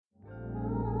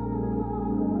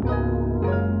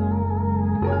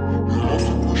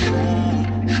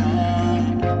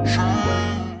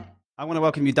I want to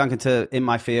welcome you, Duncan, to In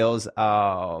My Feels.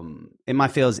 In My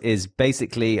Feels is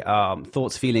basically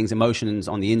thoughts, feelings, emotions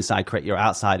on the inside create your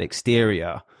outside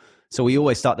exterior. So we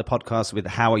always start the podcast with,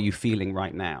 how are you feeling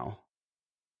right now?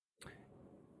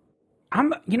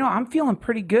 I'm feeling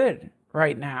pretty good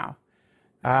right now.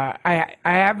 I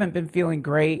haven't been feeling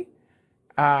great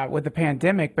with the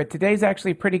pandemic, but today's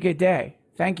actually a pretty good day.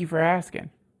 Thank you for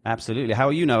asking. Absolutely. How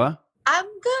are you, Noah? I'm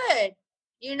good.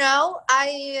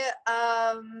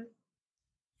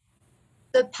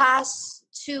 The past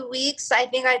 2 weeks, I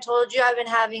think I told you I've been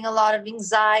having a lot of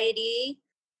anxiety,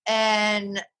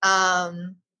 and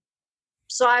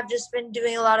so I've just been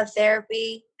doing a lot of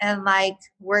therapy and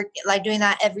doing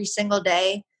that every single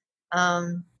day.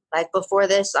 Like before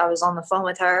this, I was on the phone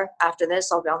with her. After this,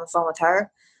 I'll be on the phone with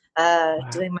her,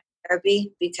 doing my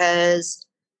therapy, because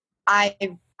I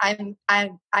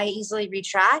easily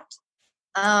retract.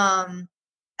 And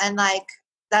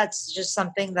that's just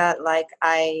something that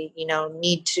I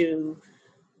need to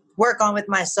work on with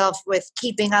myself, with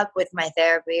keeping up with my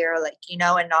therapy, or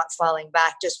and not falling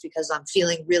back just because I'm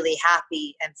feeling really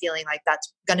happy and feeling like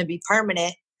that's going to be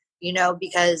permanent,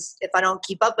 because if I don't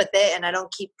keep up with it and I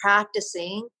don't keep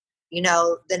practicing,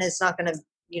 then it's not going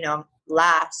to,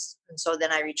 last. And so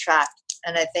then I retract.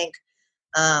 And I think,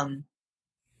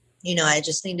 I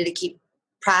just needed to keep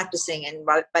practicing. And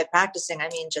by practicing, I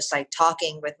mean just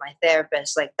talking with my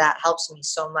therapist, that helps me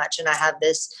so much. And I have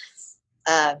this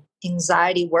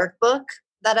anxiety workbook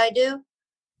that I do,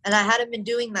 and I hadn't been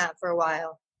doing that for a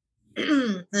while.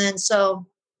 And so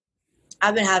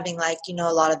I've been having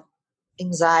a lot of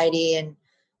anxiety, and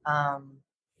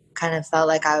kind of felt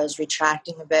like I was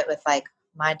retracting a bit with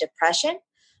my depression.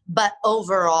 But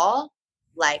overall,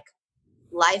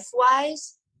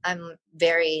 life-wise, I'm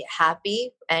very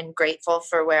happy and grateful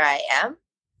for where I am.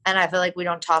 And I feel like we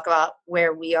don't talk about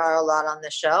where we are a lot on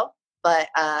the show, but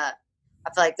I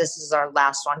feel like this is our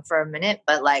last one for a minute.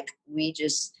 But I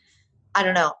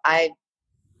don't know. I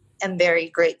am very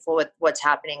grateful with what's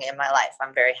happening in my life.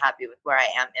 I'm very happy with where I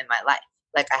am in my life.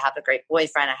 I have a great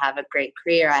boyfriend. I have a great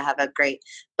career.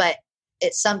 But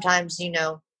it's sometimes,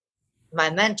 my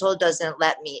mental doesn't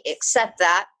let me accept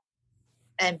that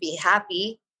and be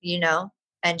happy,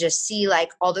 and just see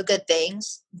all the good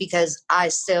things, because I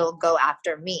still go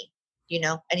after me,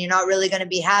 and you're not really going to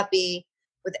be happy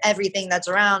with everything that's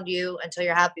around you until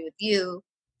you're happy with you.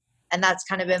 And that's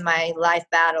kind of been my life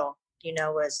battle,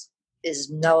 is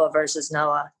Noah versus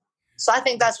Noah. So I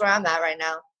think that's where I'm at right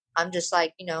now. I'm just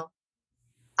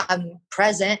I'm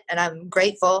present and I'm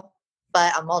grateful,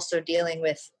 but I'm also dealing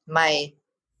with my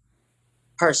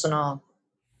personal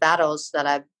battles that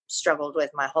I've struggled with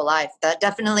my whole life. That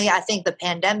definitely, I think the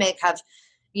pandemic have,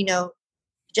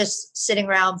 just sitting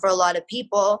around for a lot of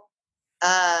people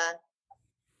that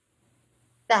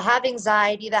have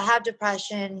anxiety, that have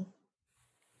depression,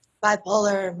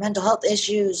 bipolar, mental health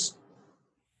issues.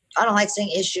 I don't like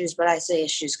saying issues, but I say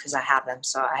issues because I have them.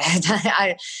 So other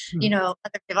people,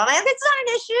 I'm like, it's not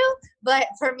an issue. But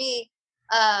for me,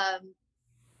 I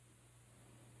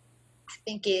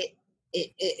think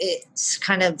it's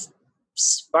kind of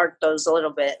sparked those a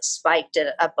little bit, spiked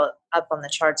it up on the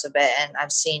charts a bit. And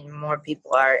I've seen more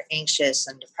people are anxious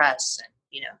and depressed, and,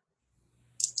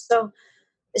 so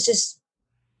it's just,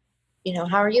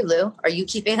 how are you, Lou? Are you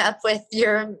keeping up with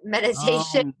your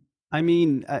meditation? I'm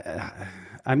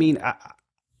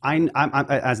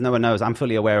as Noah knows, I'm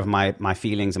fully aware of my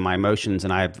feelings and my emotions,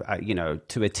 and I've,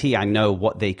 to a T, I know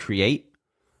what they create.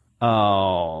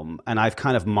 And I've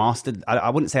kind of mastered, I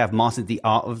wouldn't say I've mastered the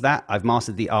art of that. I've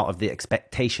mastered the art of the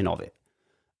expectation of it.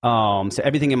 So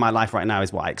everything in my life right now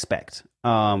is what I expect,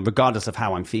 regardless of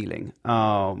how I'm feeling.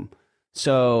 But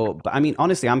I mean,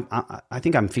 honestly, I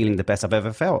think I'm feeling the best I've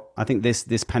ever felt. I think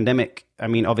this pandemic, I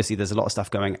mean, obviously there's a lot of stuff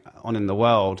going on in the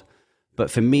world, but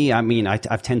for me, I mean,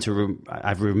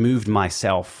 I've removed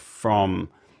myself from,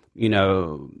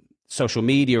 social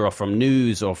media or from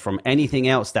news or from anything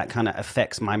else that kind of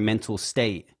affects my mental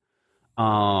state.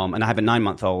 And I have a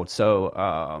 9-month-old,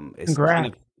 so it's kind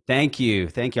of, thank you.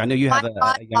 I know you have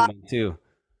a young one too.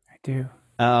 I do.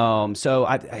 So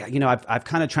I've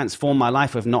kind of transformed my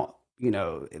life of not,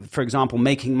 for example,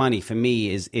 making money for me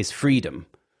is freedom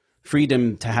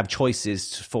to have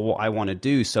choices for what I want to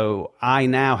do. So I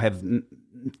now have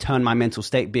turned my mental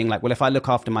state being like, well, if I look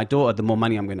after my daughter, the more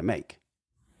money I'm going to make.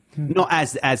 Not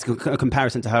as a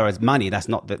comparison to her as money. That's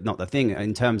not the thing.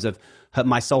 In terms of her,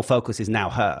 my sole focus is now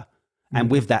her, and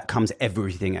with that comes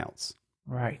everything else.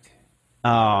 Right.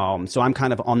 So I'm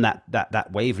kind of on that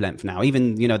wavelength now.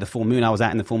 Even the full moon I was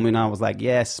at in the full moon, I was like,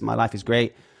 yes, my life is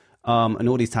great, and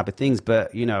all these type of things.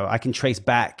 But I can trace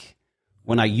back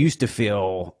when I used to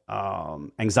feel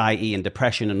anxiety and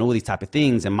depression and all these type of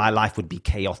things, and my life would be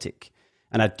chaotic.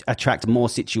 And I'd attract more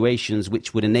situations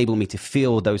which would enable me to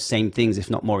feel those same things, if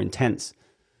not more intense.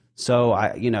 So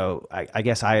I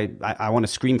guess I want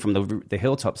to scream from the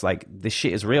hilltops, like, this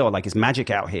shit is real. Like, it's magic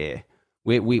out here.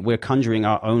 We're conjuring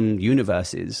our own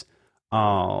universes.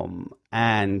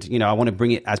 And, I want to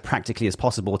bring it as practically as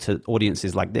possible to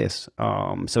audiences like this.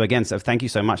 So thank you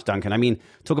so much, Duncan. I mean,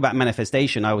 talk about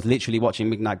manifestation. I was literally watching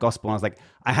Midnight Gospel, and I was like,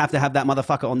 I have to have that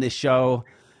motherfucker on this show.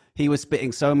 He was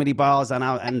spitting so many bars and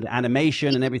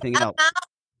animation and everything else.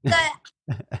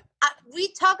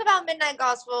 We talk about Midnight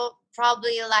Gospel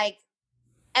probably like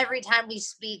every time we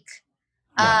speak.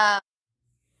 Yeah.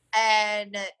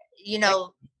 And,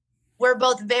 we're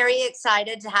both very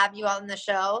excited to have you on the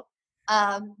show.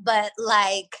 But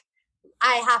like,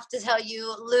 I have to tell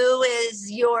you, Lou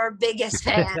is your biggest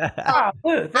fan. Oh,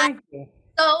 Lou, thank you.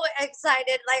 So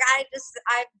excited. Like,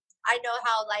 I know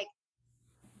how, like,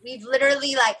 we've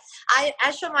literally, like,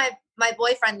 I showed my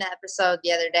boyfriend the episode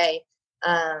the other day.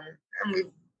 And we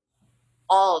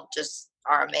all just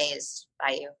are amazed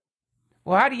by you.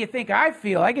 Well, how do you think I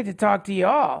feel? I get to talk to you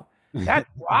all. That's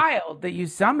wild that you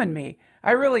summoned me.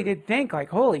 I really did think, like,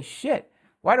 holy shit.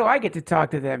 Why do I get to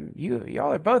talk to them?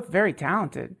 Y'all are both very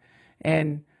talented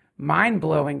and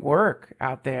mind-blowing work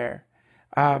out there.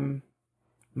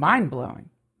 Mind-blowing.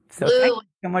 So Lou, thank you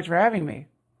so much for having me.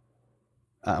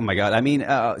 Oh my God. I mean,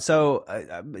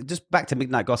 just back to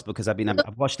Midnight Gospel, because I've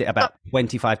watched it about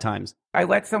 25 times. I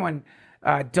let someone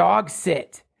dog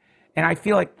sit, and I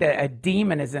feel like a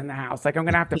demon is in the house. Like I'm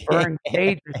going to have to burn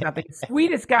stage or something.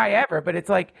 Sweetest guy ever. But it's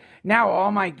like now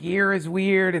all my gear is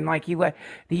weird. And like he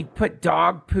put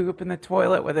dog poop in the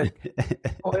toilet with a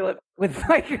toilet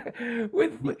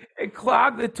it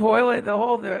clogged the toilet.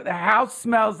 The house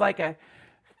smells like a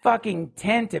fucking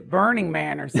tent at Burning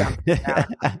Man or something.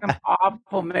 Some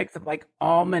awful mix of like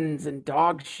almonds and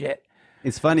dog shit.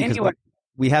 It's funny because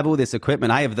we have all this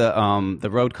equipment. I have the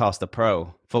Rodecaster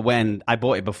Pro for when I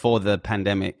bought it before the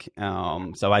pandemic.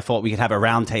 So I thought we could have a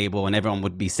round table and everyone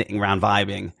would be sitting around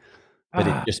vibing, but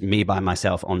it's just me by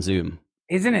myself on Zoom.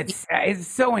 Isn't it? It's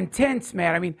so intense,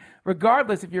 man. I mean,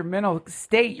 regardless of your mental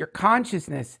state, your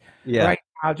consciousness, right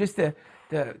now, just the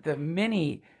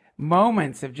many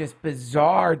moments of just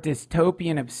bizarre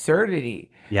dystopian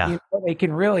absurdity. Yeah, they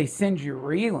can really send you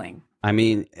reeling. I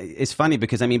mean, it's funny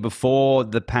because before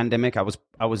the pandemic,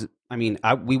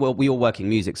 we were working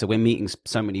music, so we're meeting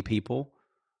so many people.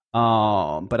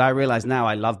 But I realize now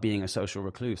I love being a social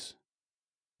recluse.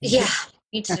 Yeah,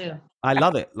 me too. I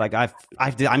love it. Like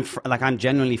I'm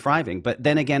genuinely thriving. But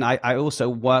then again, I also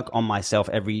work on myself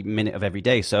every minute of every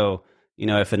day. So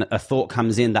if a thought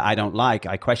comes in that I don't like,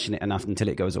 I question it enough until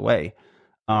it goes away.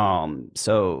 But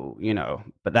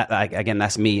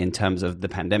that's me in terms of the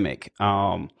pandemic.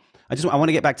 I want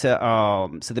to get back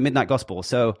to the Midnight Gospel.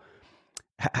 So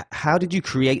how did you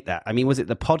create that? I mean, was it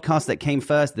the podcast that came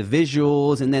first, the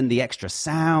visuals, and then the extra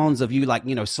sounds of you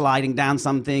sliding down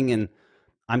something? And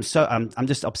I'm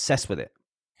just obsessed with it.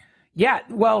 Yeah.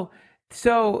 Well,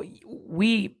 so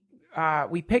we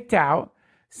picked out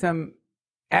some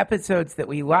episodes that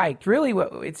we liked. Really,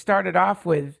 what it started off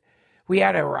with, we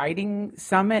had a writing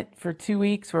summit for 2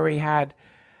 weeks where we had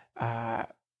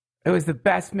it was the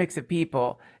best mix of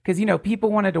people because,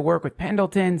 people wanted to work with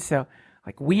Pendleton. So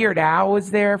like Weird Al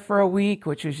was there for a week,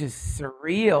 which was just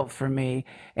surreal for me.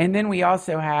 And then we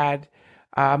also had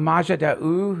Maja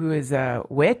Da'u, who is a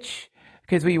witch,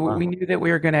 because we knew that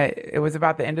it was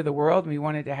about the end of the world. And we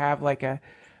wanted to have like a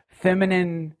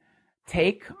feminine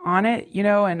take on it,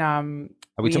 and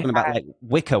are we talking about like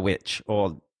Wicca Witch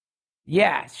or?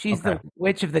 Yeah, she's the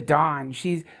Witch of the Dawn.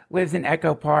 She lives in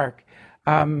Echo Park.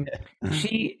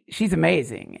 She's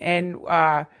amazing. And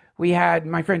we had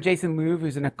my friend Jason Louv,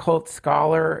 who's an occult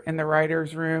scholar, in the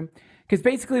writer's room. Because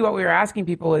basically what we were asking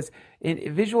people is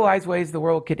visualize ways the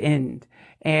world could end.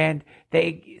 And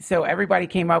so everybody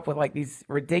came up with like these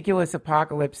ridiculous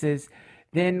apocalypses.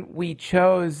 Then we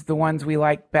chose the ones we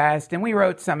liked best, and we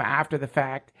wrote some after the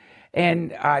fact.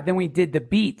 And then we did the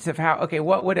beats of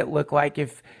what would it look like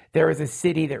if there was a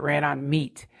city that ran on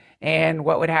meat? And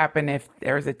what would happen if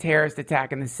there was a terrorist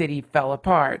attack and the city fell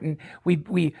apart? And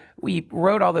we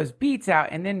wrote all those beats out,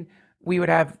 and then we would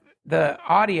have the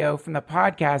audio from the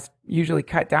podcast, usually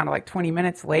cut down to like 20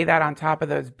 minutes, lay that on top of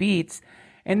those beats.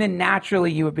 And then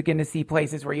naturally you would begin to see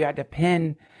places where you had to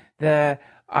pin the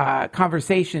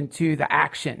conversation to the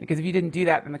action, because if you didn't do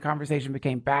that, then the conversation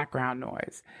became background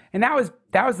noise. And that was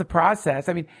the process.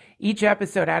 I mean, each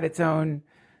episode had its own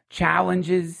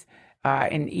challenges.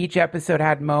 And each episode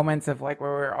had moments of like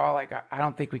where we were all like, I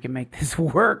don't think we can make this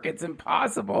work. It's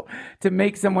impossible to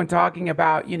make someone talking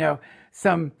about,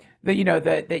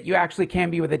 that you actually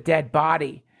can be with a dead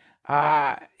body.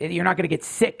 You're not going to get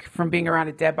sick from being around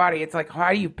a dead body. It's like,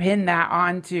 how do you pin that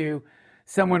onto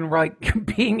someone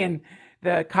like being in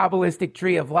the Kabbalistic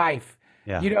tree of life?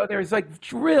 Yeah. There's like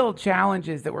real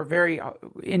challenges that were very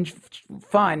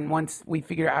fun once we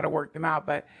figured out how to work them out.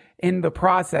 But in the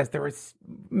process, there was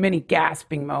many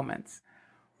gasping moments.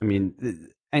 I mean,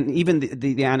 and even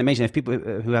the animation, if people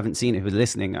who haven't seen it, who are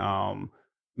listening,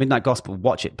 Midnight Gospel,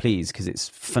 watch it, please, because it's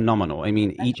phenomenal. I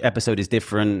mean, each episode is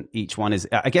different. Each one is,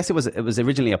 I guess it was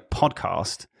originally a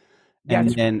podcast, and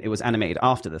then it was animated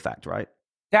after the fact, right?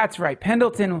 That's right.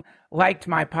 Pendleton liked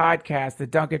my podcast, the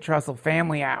Duncan Trussell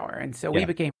Family Hour. And so we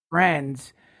became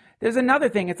friends. There's another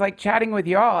thing. It's like chatting with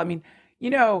y'all. I mean,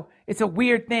 it's a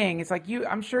weird thing. It's like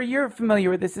I'm sure you're familiar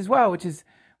with this as well, which is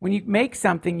when you make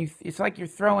something, it's like you're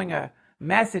throwing a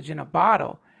message in a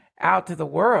bottle out to the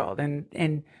world.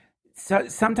 And so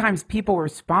sometimes people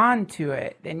respond to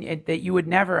it and that you would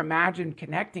never imagine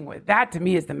connecting with. That to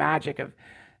me is the magic of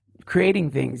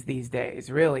creating things these days,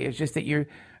 really. It's just that you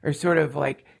are sort of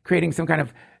like creating some kind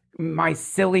of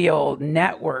mycelial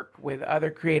network with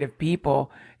other creative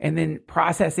people and then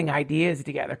processing ideas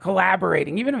together,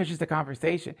 collaborating, even if it's just a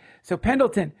conversation. So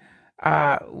Pendleton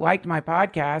liked my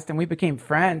podcast and we became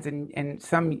friends, and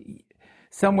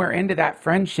somewhere into that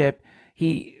friendship,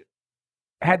 he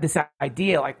had this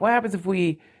idea, like, what happens if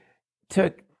we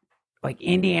took like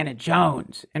Indiana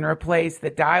Jones and replaced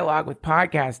the dialogue with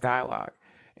podcast dialogue?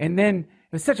 And then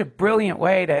it was such a brilliant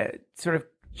way to sort of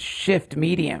shift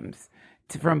mediums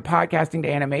from podcasting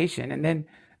to animation. And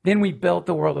then we built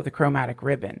the world of the chromatic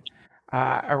ribbon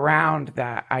around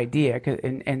that idea,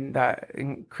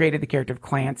 and created the character of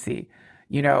Clancy,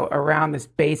 around this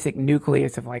basic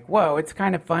nucleus of like, whoa, it's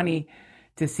kind of funny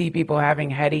to see people having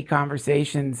heady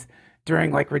conversations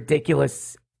during like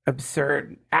ridiculous,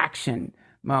 absurd action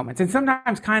moments. And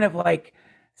sometimes kind of like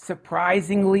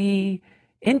surprisingly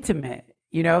intimate.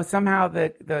 Somehow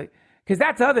because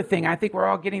that's the other thing. I think we're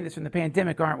all getting this from the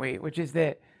pandemic, aren't we? Which is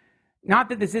that not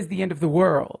that this is the end of the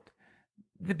world,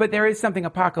 but there is something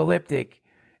apocalyptic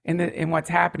in what's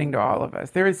happening to all of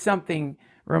us. There is something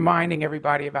reminding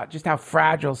everybody about just how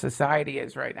fragile society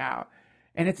is right now.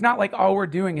 And it's not like all we're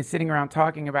doing is sitting around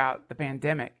talking about the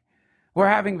pandemic. We're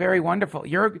having very wonderful.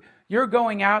 You're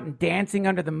going out and dancing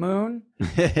under the moon.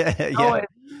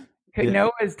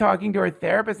 Noah is talking to her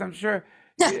therapist, I'm sure.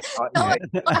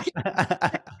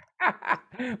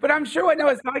 But I'm sure what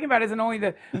Noah's talking about isn't only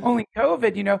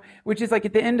COVID, which is like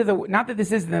at the end of not that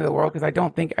this is the end of the world, because I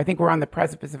think we're on the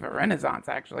precipice of a renaissance,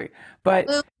 actually. But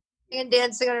and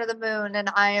dancing under the moon,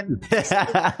 and I am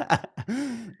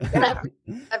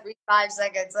every 5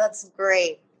 seconds. That's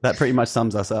great. That pretty much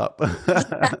sums us up.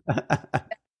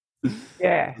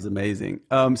 Yeah, it's amazing.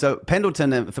 So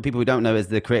Pendleton, for people who don't know, is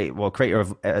the creator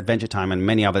of Adventure Time and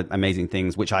many other amazing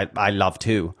things, which I love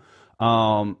too.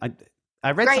 I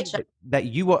read that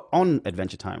you were on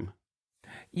Adventure Time.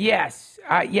 Yes.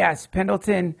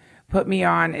 Pendleton put me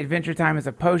on Adventure Time as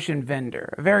a potion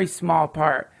vendor, a very small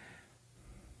part.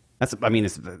 That's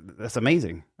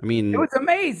amazing. I mean, it was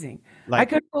amazing. I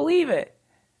couldn't believe it.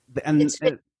 And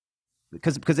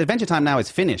because Adventure Time now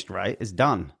is finished, right? It's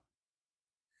done.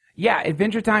 Yeah,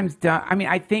 Adventure Time's done. I mean,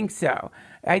 I think so.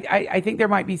 I think there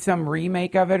might be some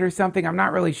remake of it or something. I'm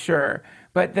not really sure.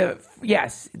 But the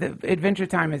Adventure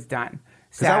Time is done.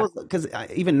 Because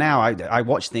even now I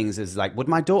watch things as like, would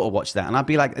my daughter watch that? And I'd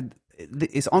be like,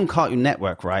 it's on Cartoon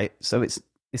Network, right? So it's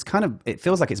kind of, it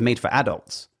feels like it's made for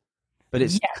adults, but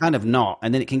it's kind of not.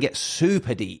 And then it can get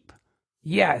super deep.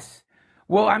 Yes.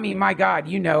 Well, I mean, my God,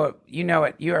 you know it.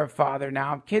 You're a father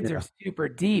now. Kids are super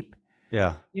deep.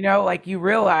 Yeah. Like you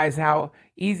realize how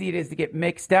easy it is to get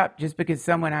mixed up just because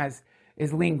someone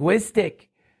is linguistic,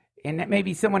 and that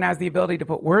maybe someone has the ability to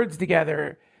put words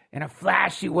together in a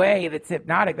flashy way that's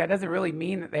hypnotic. That doesn't really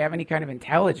mean that they have any kind of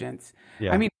intelligence.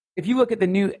 Yeah. I mean, if you look at the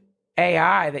new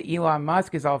AI that Elon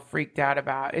Musk is all freaked out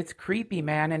about, it's creepy,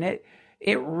 man. And it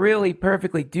really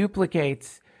perfectly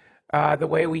duplicates the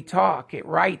way we talk. It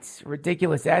writes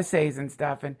ridiculous essays and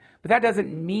stuff. But that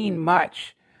doesn't mean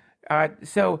much.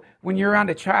 So when you're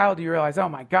around a child, you realize, oh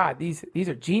my God, these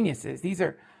are geniuses. These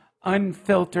are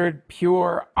unfiltered,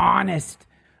 pure, honest,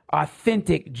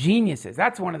 authentic geniuses.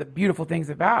 That's one of the beautiful things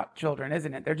about children,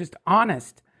 isn't it? They're just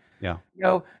honest. Yeah.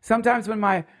 Sometimes when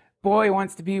my boy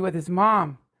wants to be with his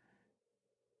mom,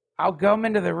 I'll come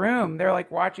into the room. They're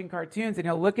like watching cartoons, and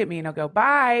he'll look at me and he'll go,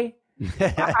 bye.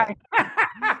 Bye.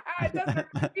 It doesn't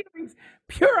hurt feelings.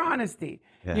 Pure honesty.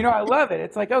 Yeah. You know, I love it.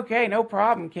 It's like, okay, no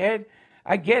problem, kid.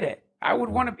 I get it. I would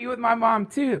want to be with my mom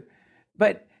too.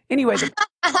 But anyway,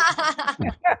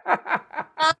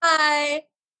 Hi.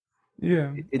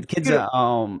 yeah. Kids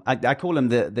are I call them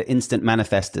the instant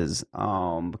manifestors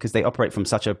because they operate from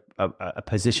such a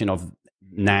position of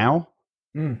now.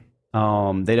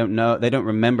 They don't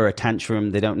remember a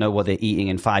tantrum, they don't know what they're eating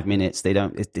in 5 minutes,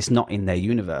 it's not in their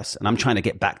universe, and I'm trying to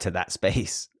get back to that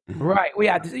space. Right. Well,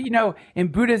 yeah. You know, in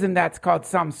Buddhism, that's called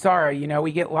samsara. You know,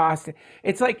 we get lost.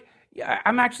 It's like,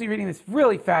 I'm actually reading this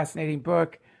really fascinating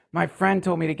book. My friend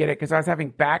told me to get it because I was having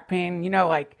back pain. You know,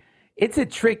 like, it's a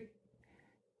trick.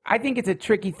 I think it's a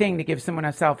tricky thing to give someone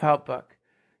a self-help book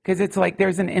because it's like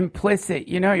there's an implicit,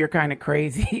 you know, you're kind of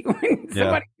crazy when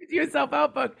somebody gives you a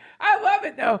self-help book. I love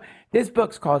it though. This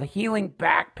book's called Healing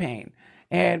Back Pain.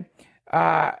 And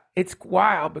it's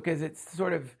wild because it's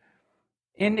sort of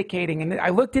indicating, and I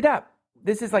looked it up.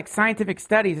 This is like scientific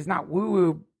studies. It's not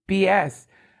woo-woo BS,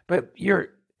 but your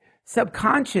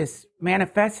subconscious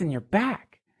manifests in your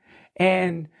back.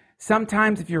 And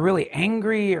sometimes if you're really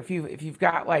angry or if you've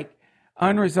got like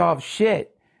unresolved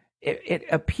shit, it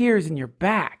appears in your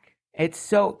back. It's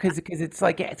so because it's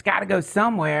like it's got to go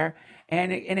somewhere,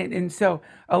 and so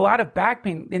a lot of back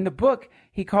pain in the book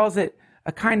he calls it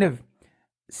a kind of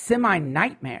semi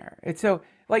nightmare. It's so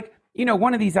like, you know,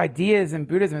 one of these ideas in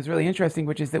Buddhism is really interesting,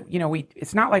 which is that, you know,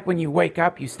 it's not like when you wake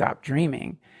up you stop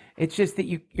dreaming. It's just that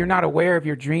you're not aware of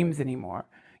your dreams anymore.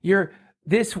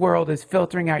 This world is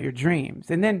filtering out your dreams,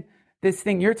 and then this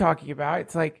thing you're talking about,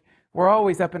 it's like we're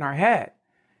always up in our head,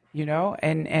 you know,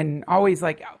 and always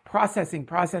like processing.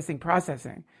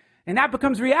 And that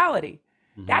becomes reality.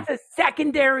 Mm-hmm. That's a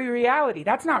secondary reality.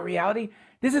 That's not reality.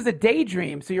 This is a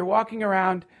daydream. So you're walking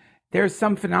around, there's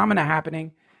some phenomena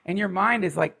happening, and your mind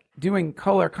is like doing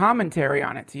color commentary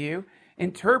on it to you,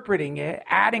 interpreting it,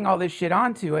 adding all this shit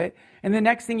onto it. And the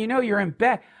next thing you know, you're in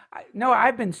bed.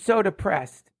 I've been so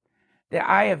depressed that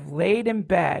I have laid in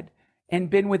bed and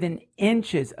been within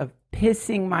inches of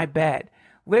pissing my bed,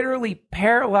 literally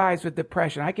paralyzed with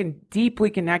depression. I can deeply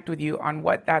connect with you on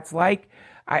what that's like.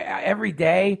 Every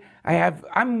day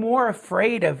I'm more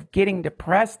afraid of getting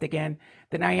depressed again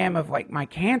than I am of like my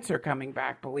cancer coming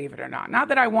back, believe it or not. Not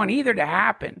that I want either to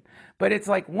happen, but it's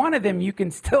like one of them you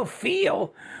can still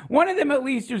feel. One of them, at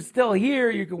least you're still here.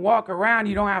 You can walk around.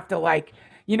 You don't have to like,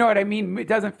 you know what I mean? It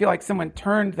doesn't feel like someone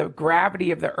turned the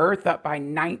gravity of the earth up by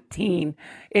 19.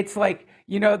 It's like,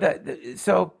 you know,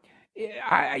 so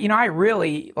I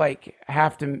really like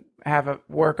have to have a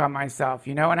work on myself,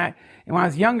 you know, and when I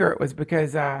was younger, it was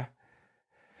because I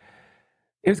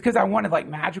wanted like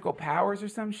magical powers or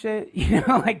some shit, you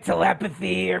know, like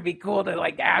telepathy or be cool to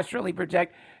like astrally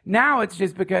project. Now it's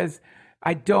just because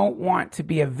I don't want to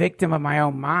be a victim of my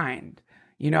own mind.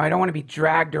 You know, I don't want to be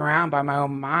dragged around by my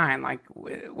own mind, like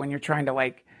when you're trying to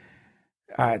like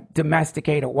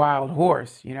domesticate a wild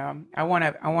horse. You know, I want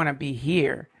to be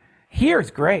here. Here's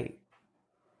great.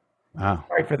 Wow.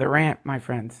 Sorry for the rant, my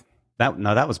friends. That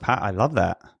was I love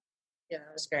that. Yeah,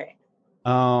 that was great.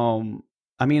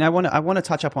 I mean, I want to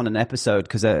touch up on an episode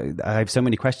because I have so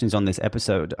many questions on this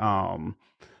episode. The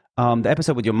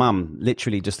episode with your mum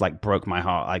literally just like broke my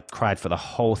heart. I cried for the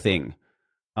whole thing.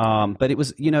 But it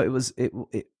was, you know,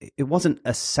 it wasn't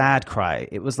a sad cry.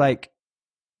 It was like,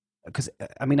 because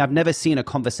I mean, I've never seen a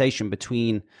conversation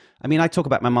between, I mean, I talk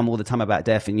about my mum all the time about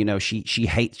death, and, you know,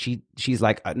 she's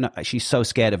like, no, she's so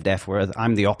scared of death, whereas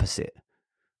I'm the opposite.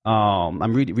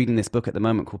 I'm reading this book at the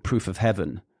moment called Proof of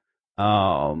Heaven,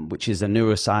 which is a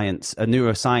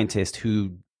neuroscientist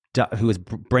who was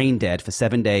brain dead for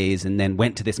 7 days and then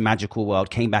went to this magical world,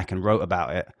 came back and wrote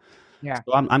about it. Yeah.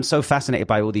 So I'm so fascinated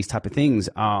by all these type of things.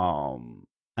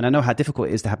 And I know how difficult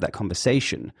it is to have that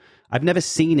conversation. I've never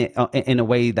seen it in a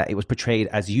way that it was portrayed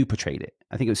as you portrayed it.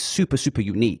 I think it was super, super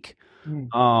unique. And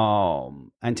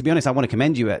to be honest, I want to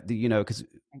commend you because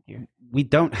we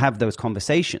don't have those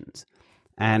conversations.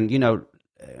 And, you know,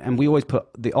 and we always put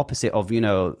the opposite of, you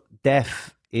know,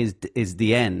 death is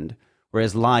the end,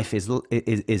 whereas life is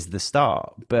the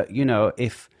start. But, you know,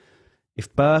 if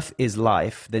birth is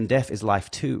life, then death is life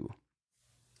too.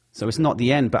 So it's not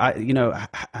the end. But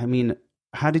I mean,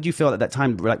 how did you feel at that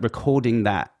time, like recording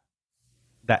that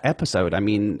episode? I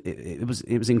mean, it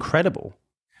was incredible.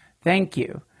 Thank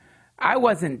you. I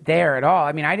wasn't there at all.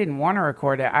 I mean, I didn't want to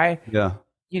record it.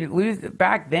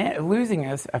 Back then, losing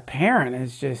a parent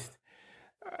is just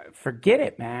forget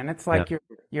it, man. It's like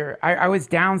I was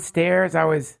downstairs. I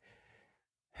was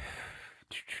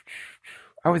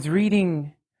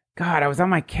reading. God, I was on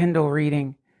my Kindle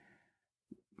reading.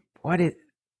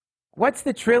 what's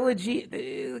the trilogy?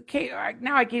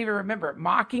 Now I can't even remember.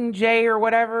 Mockingjay or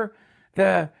whatever.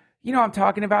 You know what I'm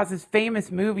talking about? It's this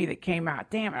famous movie that came out.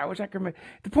 Damn it, I wish I could remember.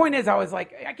 The point is, I was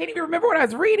like, I can't even remember what I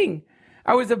was reading.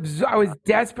 I was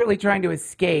desperately trying to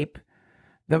escape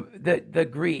the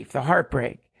grief, the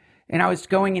heartbreak. And I was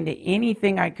going into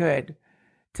anything I could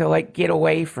to like get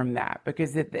away from that,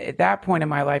 because at that point in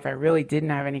my life, I really didn't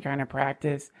have any kind of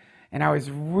practice. And I was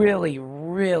really,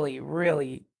 really,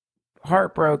 really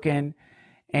heartbroken.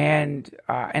 And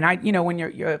I, you know, when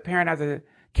your parent has a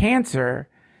cancer,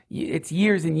 it's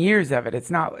years and years of it.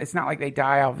 It's not like they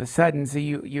die all of a sudden. So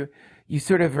you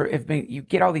sort of you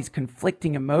get all these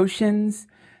conflicting emotions.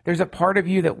 There's a part of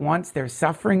you that wants their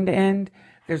suffering to end.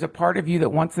 There's a part of you that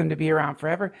wants them to be around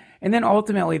forever. And then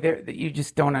ultimately you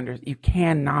just you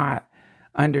cannot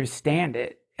understand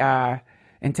it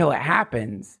until it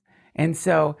happens. And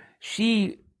so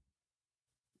she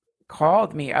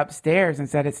called me upstairs and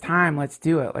said, it's time, let's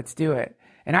do it.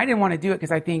 And I didn't want to do it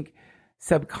because I think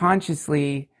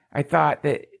subconsciously I thought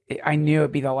that I knew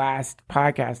it'd be the last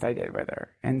podcast I did with her.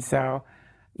 And so,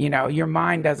 you know, your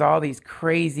mind does all these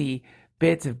crazy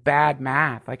bits of bad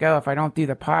math, like, oh, if I don't do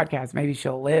the podcast, maybe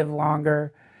she'll live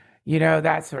longer, you know,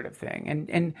 that sort of thing.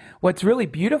 And what's really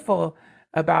beautiful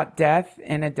about death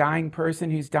and a dying person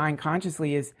who's dying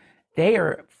consciously is they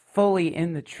are fully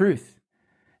in the truth.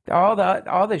 All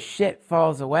the shit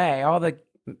falls away.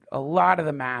 A lot of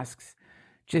the masks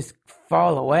just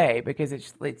fall away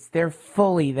because they're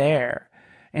fully there.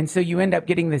 And so you end up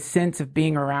getting the sense of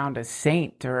being around a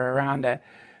saint or around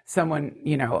someone,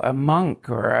 you know, a monk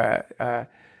or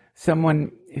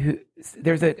someone who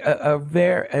there's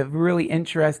a really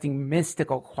interesting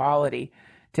mystical quality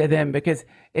to them, because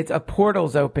it's a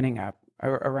portal's opening up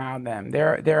around them.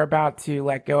 They're about to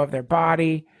let go of their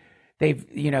body. They've,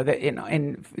 you know,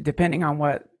 and depending on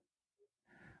what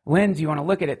lens you want to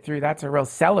look at it through, that's a real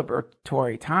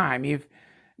celebratory time.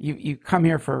 You come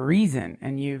here for a reason,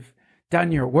 and you've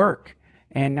done your work,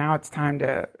 and now it's time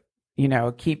to, you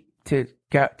know, to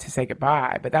say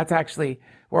goodbye. But that's actually,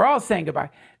 we're all saying goodbye.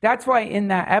 That's why in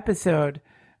that episode,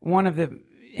 one of the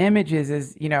images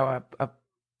is, you know, a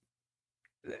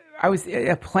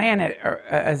planet, or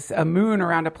a moon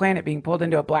around a planet being pulled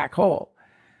into a black hole.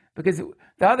 Because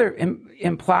the other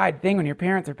implied thing when your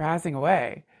parents are passing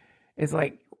away is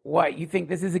like, what, you think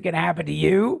this isn't going to happen to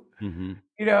you? Mm-hmm.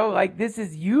 You know, like this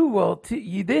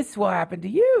will happen to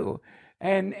you.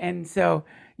 And so,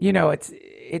 you know,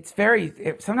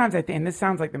 sometimes I think, and this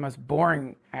sounds like the most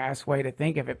boring ass way to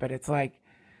think of it, but it's like,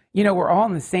 you know, we're all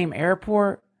in the same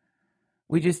airport.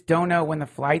 We just don't know when the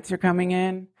flights are coming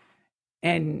in,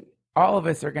 and all of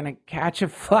us are going to catch a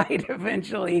flight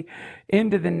eventually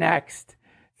into the next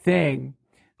thing.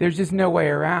 There's just no way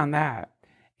around that.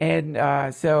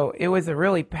 And so it was a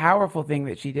really powerful thing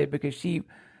that she did, because she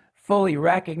fully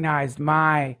recognized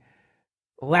my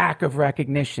lack of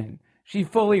recognition. She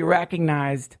fully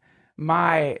recognized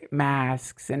my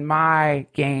masks and my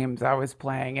games I was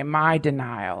playing and my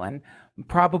denial and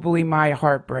probably my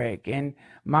heartbreak and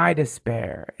my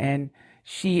despair. And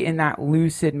she, in that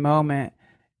lucid moment,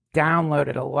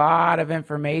 downloaded a lot of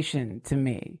information to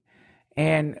me.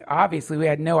 And obviously we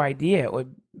had no idea it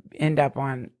would end up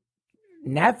on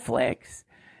Netflix.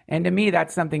 And to me,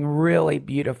 that's something really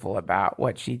beautiful about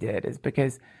what she did, is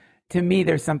because to me,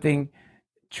 there's something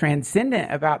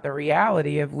transcendent about the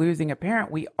reality of losing a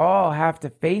parent. We all have to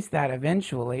face that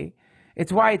eventually.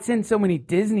 It's why it's in so many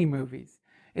Disney movies.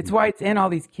 It's why it's in all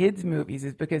these kids' movies,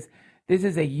 is because this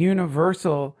is a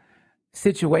universal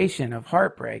situation of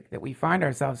heartbreak that we find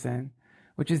ourselves in,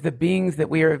 which is the beings that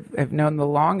we have known the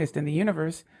longest in the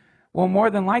universe will more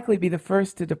than likely be the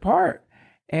first to depart.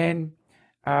 And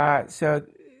so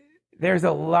there's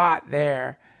a lot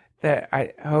there that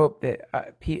I hope that,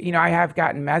 you know, I have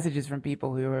gotten messages from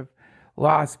people who have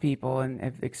lost people and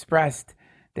have expressed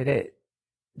that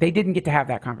they didn't get to have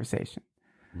that conversation.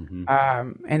 Mm-hmm.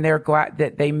 And they're glad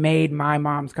that they made my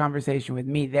mom's conversation with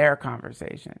me their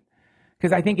conversation.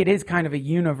 Because I think it is kind of a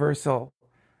universal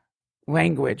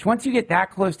language. Once you get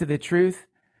that close to the truth,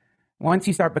 once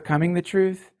you start becoming the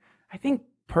truth, I think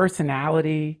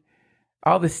personality,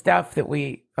 all the stuff that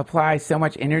we apply so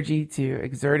much energy to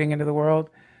exerting into the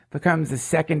world, becomes a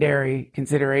secondary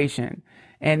consideration.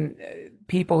 And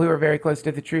people who are very close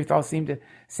to the truth all seem to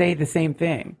say the same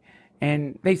thing.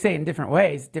 And they say it in different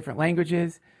ways, different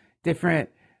languages, different,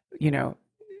 you know,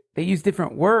 they use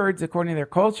different words according to their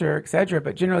culture, etc.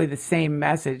 But generally the same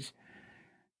message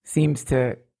seems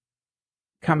to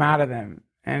come out of them.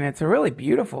 And it's a really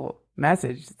beautiful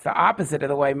message. It's the opposite of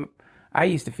the way I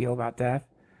used to feel about death.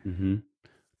 Mm-hmm.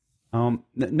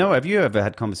 Noah, have you ever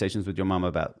had conversations with your mom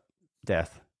about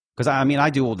death? Because I mean, I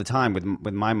do all the time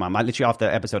with my mom. I literally after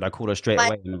the episode, I called her straight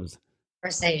away, and it was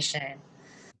conversation.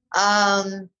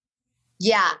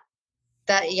 Yeah,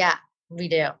 yeah, we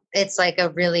do. It's like a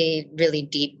really, really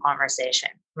deep conversation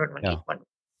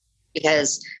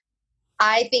because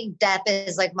I think death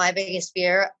is like my biggest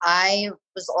fear. I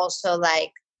was also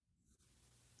like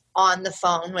on the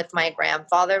phone with my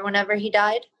grandfather whenever he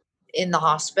died in the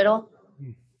hospital.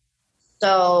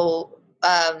 So,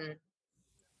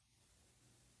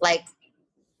 like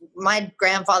my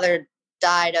grandfather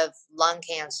died of lung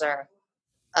cancer.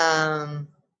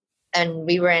 And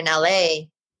we were in LA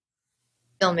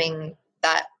filming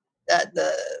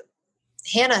the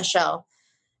Hannah show.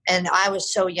 And I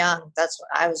was so young.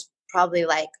 I was probably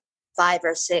like 5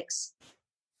 or 6.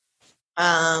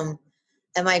 And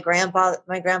my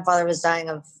grandfather was dying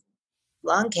of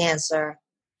lung cancer,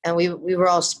 and we were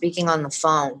all speaking on the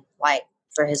phone, like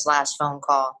for his last phone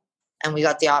call, and we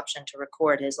got the option to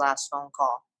record his last phone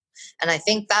call. And I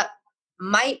think that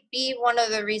might be one of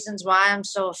the reasons why I'm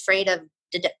so afraid of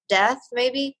death,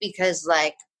 maybe because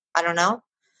like, I don't know.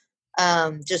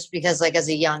 Just because like as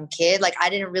a young kid, like I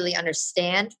didn't really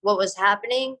understand what was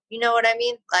happening. You know what I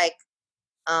mean? Like,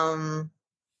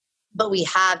 but we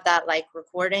have that like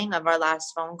recording of our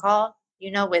last phone call, you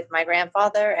know, with my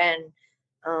grandfather, and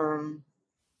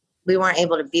we weren't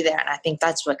able to be there. And I think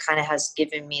that's what kind of has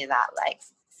given me that like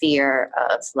fear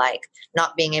of like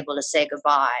not being able to say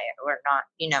goodbye or not,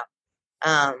 you know.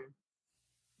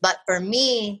 But for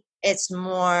me, it's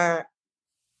more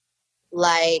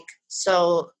like,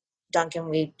 so Duncan,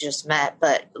 we just met,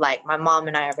 but like my mom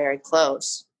and I are very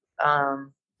close.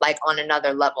 Like on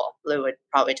another level, Lou would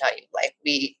probably tell you,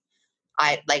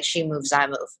 like she moves, I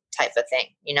move type of thing,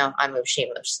 you know, I move, she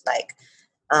moves, like,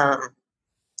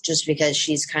 just because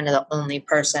she's kind of the only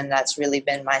person that's really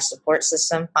been my support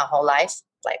system my whole life.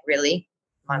 Like really,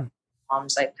 my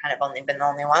mom's like kind of only been the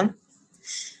only one.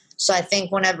 So I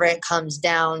think whenever it comes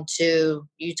down to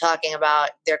you talking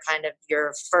about they're kind of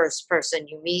your first person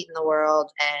you meet in the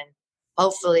world, and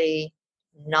hopefully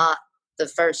not the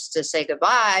first to say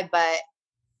goodbye, but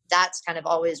that's kind of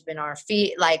always been our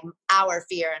fear, like our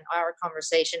fear, and our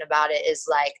conversation about it is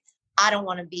like, I don't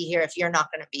want to be here if you're not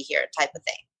going to be here type of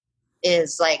thing,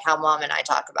 is like how mom and I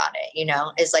talk about it, you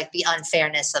know, is like the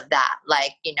unfairness of that.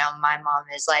 Like, you know, my mom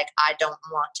is like, I don't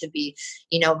want to be,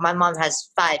 you know, my mom has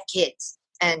 5 kids.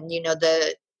 And, you know,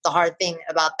 the hard thing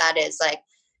about that is like,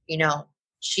 you know,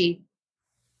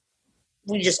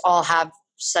 we just all have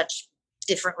such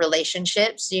different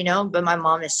relationships, you know, but my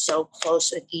mom is so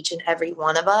close with each and every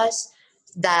one of us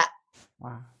that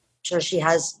so she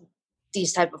has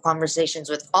these type of conversations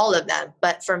with all of them.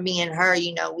 But for me and her,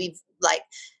 you know, we've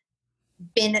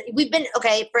been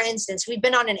okay, for instance, we've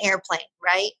been on an airplane,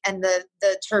 right? And the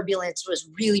turbulence was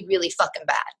really, really fucking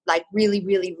bad. Like really,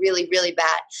 really, really, really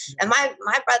bad. And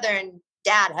my brother and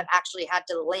dad have actually had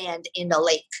to land in a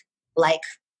lake, like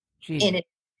in it,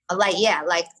 like, yeah,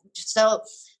 like, so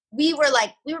we were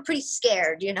pretty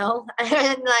scared, you know,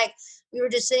 and like, we were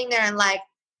just sitting there and like,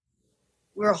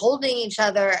 we were holding each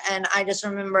other. And I just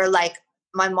remember like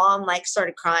my mom like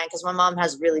started crying because my mom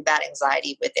has really bad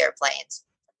anxiety with airplanes.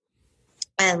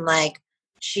 And like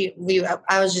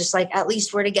I was just like, at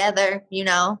least we're together, you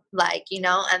know, like, you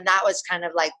know, and that was kind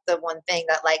of like the one thing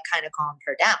that like kind of calmed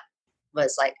her down,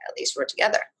 was like, at least we're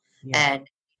together. Yeah. And,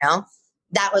 you know,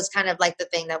 that was kind of like the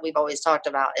thing that we've always talked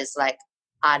about is like,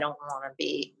 I don't want to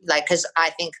be like, cause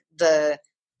I think the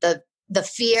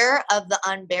fear of the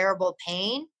unbearable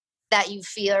pain that you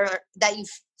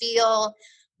feel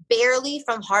barely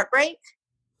from heartbreak,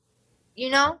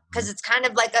 you know, cause it's kind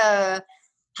of like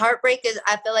heartbreak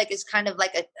I feel like is kind of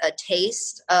like a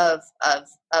taste of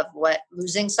what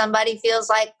losing somebody feels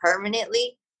like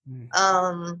permanently.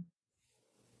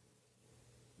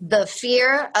 The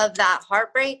fear of that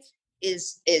heartbreak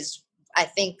is I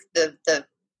think the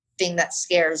thing that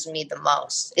scares me the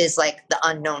most is like the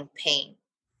unknown pain.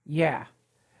 Yeah.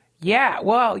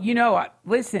 Well, you know,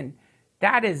 listen,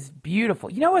 that is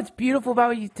beautiful. You know what's beautiful about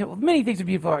what you said? Many things are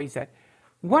beautiful about what you said.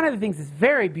 One of the things that's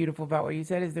very beautiful about what you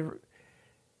said is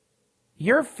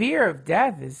your fear of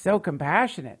death is so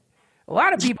compassionate. A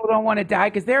lot of people don't want to die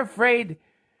because they're afraid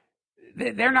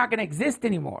they're not going to exist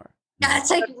anymore.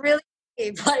 That's like really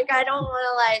deep. Like, I don't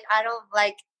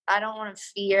want to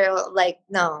feel like,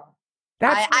 no.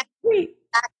 That's sweet.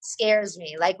 That scares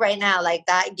me. Like right now, like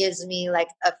that gives me like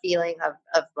a feeling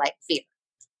of like fear.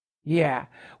 Yeah.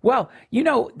 Well, you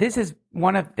know, this is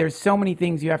there's so many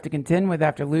things you have to contend with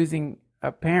after losing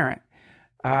a parent.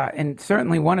 And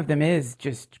certainly one of them is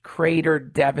just crater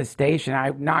devastation.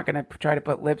 I'm not going to try to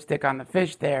put lipstick on the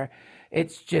fish there.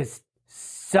 It's just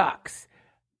sucks.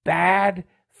 Bad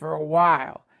for a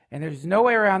while, and there's no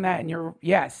way around that. And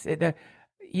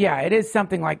it is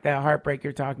something like the heartbreak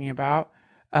you're talking about.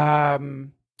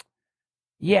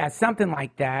 Yeah, something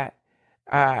like that.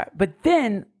 But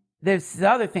then there's the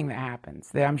other thing that happens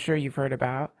that I'm sure you've heard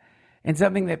about, and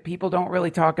something that people don't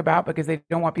really talk about because they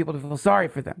don't want people to feel sorry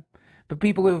for them. But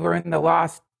people who are in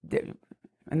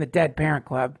the Dead Parent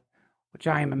Club, which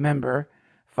I am a member,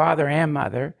 father and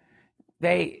mother,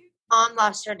 Mom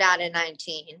lost her dad at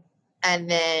 19, and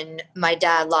then my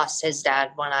dad lost his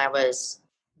dad when I was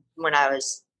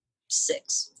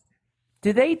 6.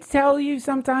 Do they tell you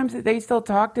sometimes that they still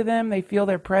talk to them? They feel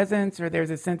their presence, or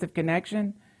there's a sense of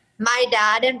connection? My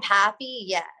dad and Pappy,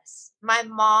 yes. My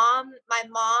mom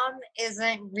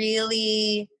isn't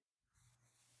really.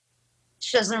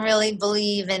 She doesn't really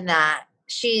believe in that.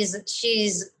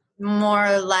 She's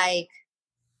more like,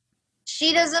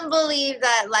 she doesn't believe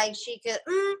that like she could.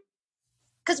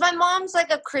 Because my mom's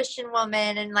like a Christian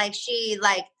woman, and like she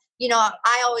like, you know,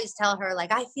 I always tell her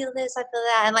like, I feel this, I feel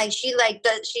that, and like she like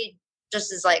she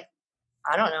just is like,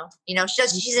 I don't know, you know,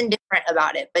 she's indifferent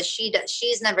about it, but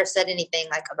she's never said anything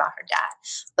like about her dad.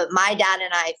 But my dad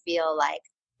and I feel like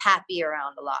Pappy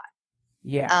around a lot.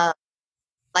 Yeah.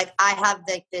 Like I have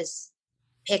like this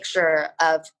picture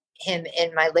of him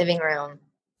in my living room,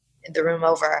 in the room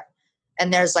over,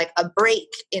 and there's like a break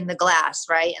in the glass,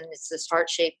 right? And it's this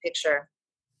heart-shaped picture.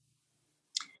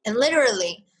 And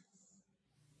literally,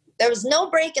 there was no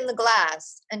break in the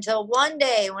glass until one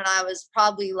day when I was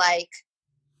probably like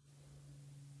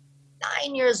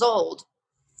 9 years old.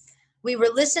 We were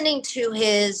listening to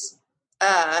his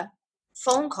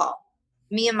phone call,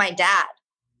 me and my dad.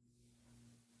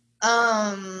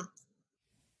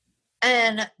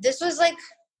 And this was like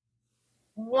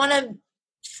one of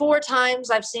 4 times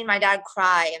I've seen my dad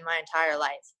cry in my entire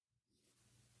life.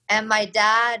 And my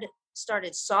dad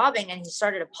started sobbing, and he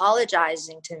started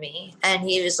apologizing to me, and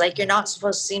he was like, "You're not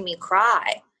supposed to see me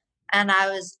cry." And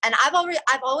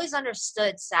I've always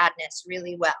understood sadness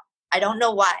really well. I don't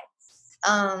know why.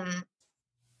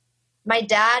 My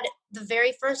dad, the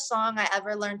very first song I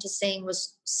ever learned to sing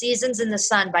was "Seasons in the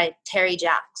Sun" by Terry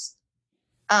Jacks.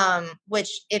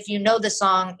 Which, if you know the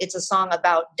song, it's a song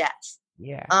about death.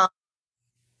 Yeah.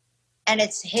 And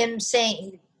it's him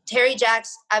saying, Terry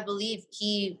Jacks, I believe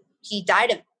he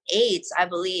died of AIDS, I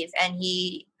believe, and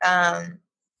he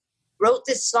wrote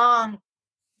this song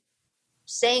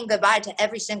saying goodbye to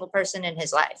every single person in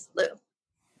his life, Lou.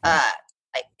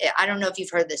 I don't know if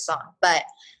you've heard this song, but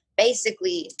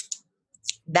basically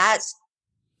that's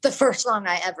the first song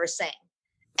I ever sang.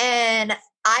 And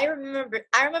I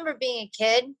remember being a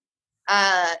kid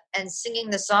and singing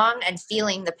the song and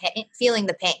feeling the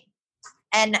pain,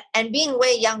 and being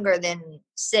way younger than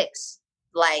 6.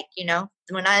 Like, you know,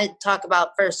 when I talk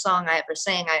about first song I ever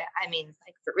sang, I mean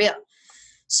like for real.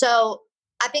 So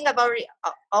I think I've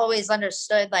always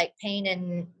understood like pain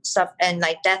and stuff and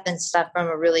like death and stuff from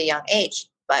a really young age.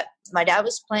 But my dad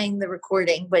was playing the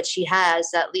recording, which he has,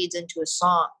 that leads into a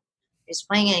song. He was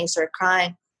playing it and he started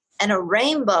crying, and a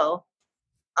rainbow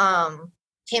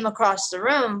came across the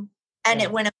room, and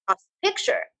it went across the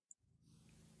picture.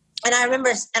 And I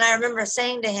remember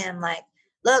saying to him, like,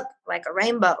 "Look, like a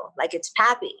rainbow, like it's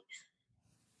Pappy."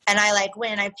 And I like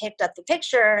went and I picked up the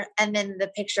picture, and then the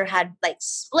picture had like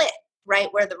split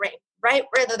right where the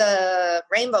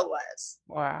rainbow was.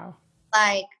 Wow.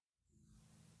 Like,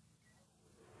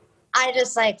 I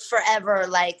just like forever,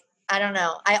 like, I don't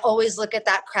know. I always look at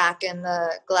that crack in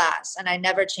the glass, and I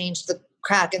never changed the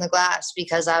crack in the glass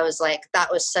because I was like,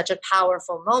 that was such a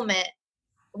powerful moment.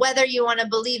 Whether you want to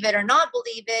believe it or not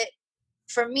believe it,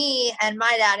 for me and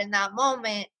my dad in that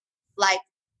moment, like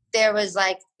there was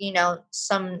like, you know,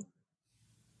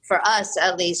 for us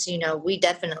at least, you know, we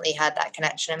definitely had that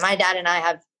connection. And my dad and I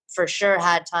have for sure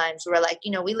had times where like,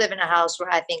 you know, we live in a house where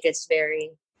I think it's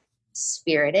very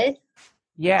spirited.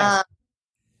 Yeah.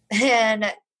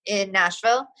 And in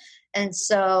Nashville. And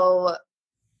so,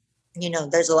 you know,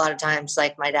 there's a lot of times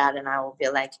like my dad and I will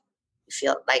feel like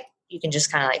you can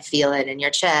just kind of like feel it in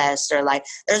your chest, or like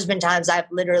there's been times I've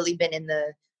literally been in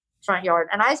the front yard,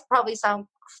 and I probably sound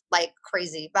like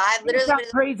crazy, but I've literally been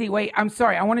crazy. Wait, I'm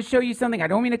sorry. I want to show you something. I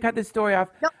don't mean to cut this story off.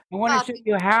 No, I want to show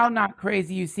you how not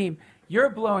crazy you seem. You're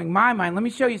blowing my mind. Let me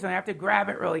show you something. I have to grab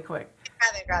it really quick.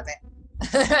 Grab it.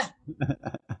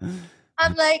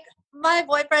 I'm like, my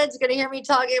boyfriend's gonna hear me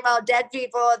talking about dead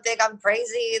people and think I'm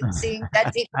crazy and seeing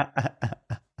dead people.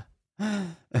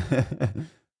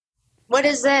 What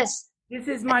is this? This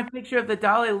is my picture of the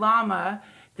Dalai Lama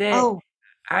that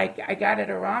I got at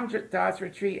a Ram Dass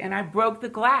retreat, and I broke the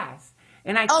glass.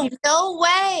 And no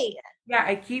way. Yeah,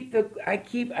 I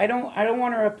don't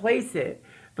want to replace it,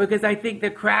 because I think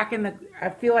the crack in the, I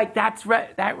feel like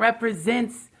that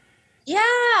represents Yeah,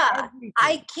 everything.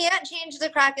 I can't change the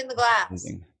crack in the glass.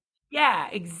 Amazing. Yeah,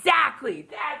 exactly.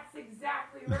 That's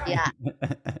exactly right. Yeah.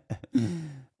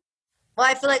 Well,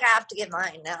 I feel like I have to get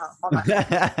mine now. Hold on. Now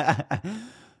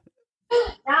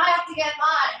I have to get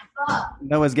mine. Fuck.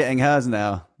 Noah's getting hers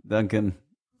now, Duncan.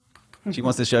 She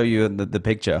wants to show you the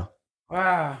picture.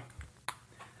 Wow.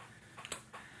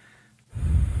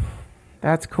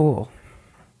 That's cool.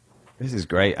 This is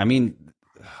great. I mean,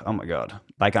 oh my God.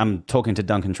 Like, I'm talking to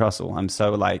Duncan Trussell. I'm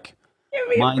so like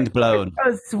mind blown.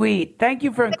 So sweet. Thank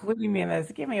you for including me in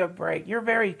this. Give me a break. You're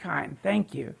very kind.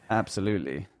 Thank you.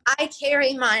 Absolutely. I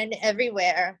carry mine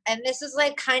everywhere, and this is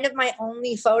like kind of my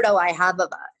only photo I have of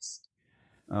us.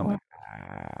 Oh my.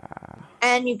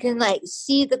 And you can like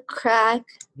see the crack.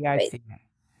 Yeah, I Right. see that.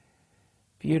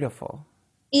 Beautiful.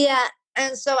 Yeah,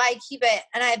 and so I keep it,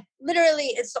 and I literally,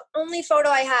 it's the only photo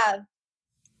I have,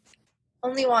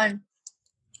 only one.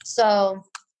 So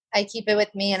I keep it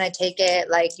with me, and I take it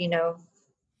like, you know,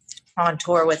 on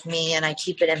tour with me, and I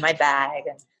keep it in my bag,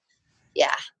 and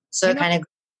yeah, so You it know- kind of goes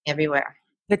everywhere.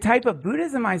 The type of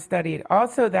Buddhism I studied,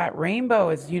 also that rainbow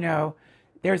is, you know,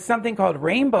 there's something called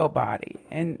rainbow body.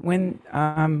 And when,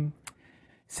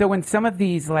 so when some of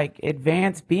these like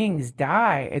advanced beings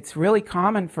die, it's really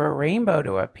common for a rainbow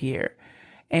to appear.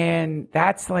 And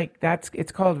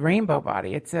it's called rainbow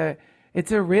body. It's a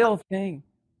real thing.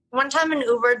 One time an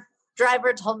Uber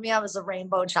driver told me I was a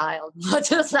rainbow child. What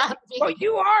does that mean? Oh,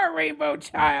 you are a rainbow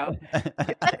child. What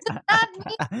does that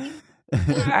mean?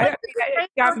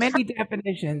 It's got many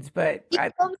definitions, but He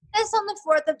told me this on the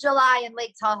 4th of July in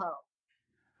Lake Tahoe.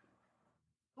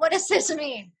 What does this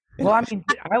mean? well, I mean,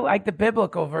 I like the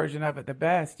biblical version of it the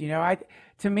best. You know,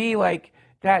 to me, like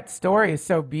that story is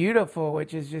so beautiful,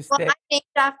 which is just Well, that. I'm named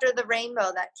after the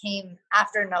rainbow that came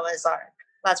after Noah's Ark.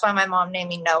 That's why my mom named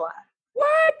me Noah.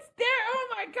 What? There? Oh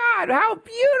my God! How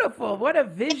beautiful! What a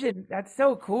vision! That's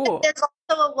so cool. There's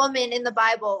also a woman in the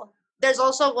Bible. There's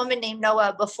also a woman named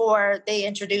Noah before they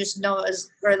introduced Noah's,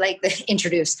 or like they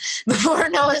introduced before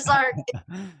Noah's Ark.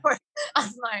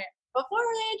 I'm like, before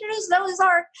they introduced Noah's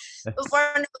Ark, before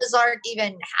Noah's Ark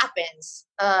even happens,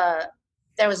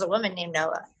 there was a woman named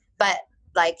Noah. But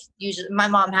like usually, my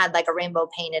mom had like a rainbow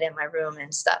painted in my room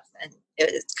and stuff, and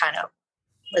it kind of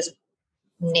was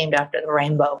named after the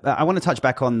rainbow. I want to touch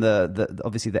back on the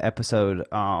obviously the episode,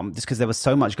 just because there was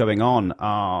so much going on.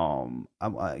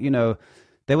 You know,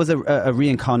 there was a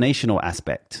reincarnational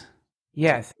aspect.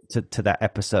 Yes. To that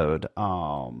episode,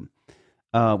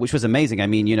 which was amazing. I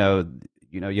mean, you know,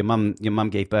 your mum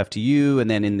gave birth to you,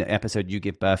 and then in the episode you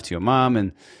give birth to your mum,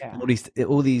 and Yeah.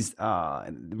 all these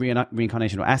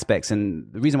reincarnational aspects.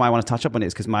 And the reason why I want to touch up on it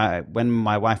is because when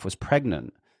my wife was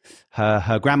pregnant,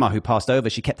 her grandma who passed over,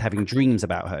 she kept having dreams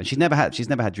about her, and she's never had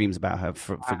dreams about her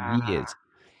for years.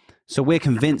 So we're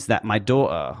convinced that my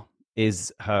daughter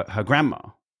is her grandma.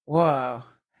 Whoa.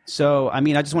 So, I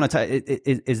mean, I just want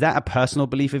to is that a personal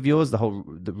belief of yours,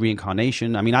 the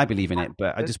reincarnation? I mean, I believe in it,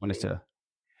 but I just wanted to.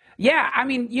 Yeah, I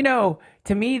mean, you know,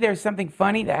 to me, there's something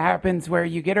funny that happens where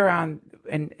you get around,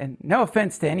 and no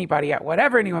offense to anybody,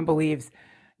 whatever anyone believes,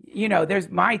 you know, there's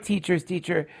my teacher's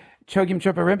teacher, Chogyam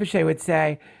Trungpa Rinpoche, would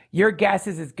say, your guess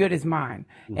is as good as mine.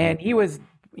 Mm-hmm. And he was,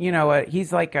 you know,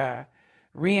 he's like a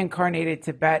reincarnated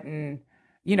Tibetan.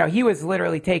 You know, he was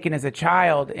literally taken as a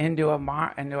child into a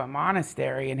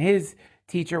monastery, and his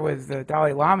teacher was the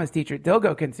Dalai Lama's teacher,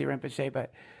 Dilgo Khyentse Rinpoche,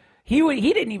 but he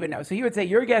didn't even know. So he would say,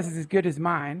 your guess is as good as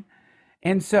mine.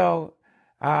 And so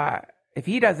if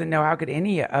he doesn't know, how could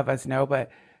any of us know?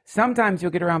 But sometimes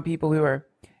you'll get around people who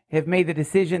have made the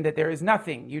decision that there is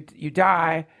nothing. You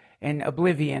die and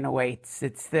oblivion awaits.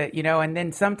 It's you know, and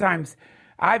then sometimes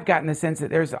I've gotten the sense that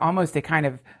there's almost a kind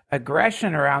of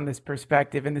aggression around this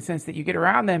perspective, in the sense that you get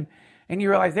around them and you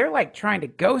realize they're like trying to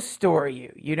ghost story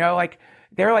you, you know, like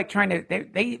they're like trying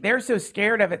to, they're so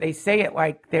scared of it. They say it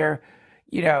like they're,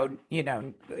 you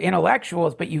know,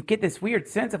 intellectuals, but you get this weird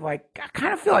sense of like, I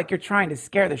kind of feel like you're trying to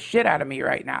scare the shit out of me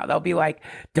right now. They'll be like,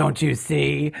 don't you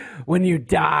see, when you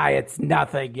die, it's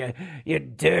nothing. You're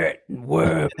dirt and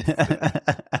worms.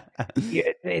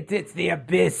 It's the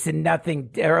abyss and nothing.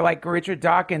 Or like Richard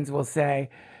Dawkins will say,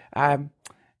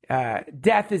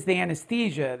 death is the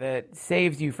anesthesia that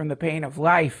saves you from the pain of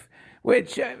life,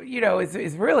 which, you know,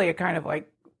 is really a kind of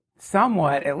like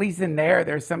somewhat, at least in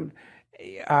there's some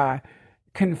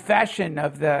confession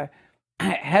of the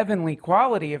heavenly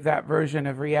quality of that version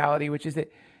of reality, which is that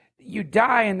you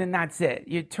die and then that's it.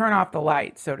 You turn off the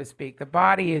light, so to speak. The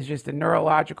body is just a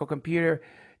neurological computer.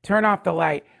 Turn off the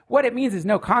light. What it means is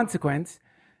no consequence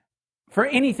for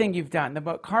anything you've done. The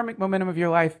karmic momentum of your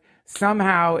life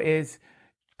somehow is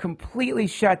completely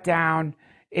shut down.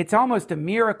 It's almost a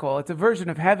miracle. It's a version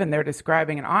of heaven they're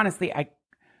describing. And honestly,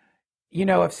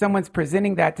 if someone's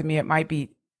presenting that to me, I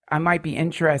might be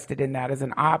interested in that as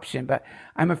an option, but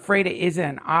I'm afraid it isn't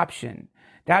an option.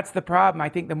 That's the problem. I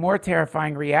think the more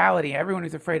terrifying reality, everyone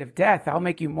who's afraid of death, I'll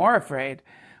make you more afraid,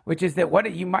 which is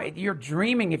that you're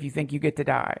dreaming if you think you get to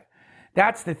die.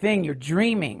 That's the thing. You're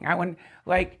dreaming.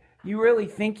 You really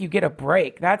think you get a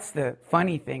break. That's the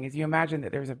funny thing, is you imagine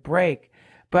that there's a break.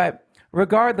 But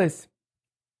regardless,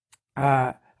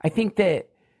 I think that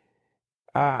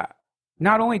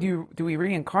not only do we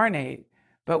reincarnate,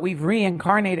 but we've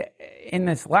reincarnated in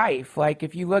this life. Like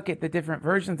if you look at the different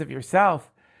versions of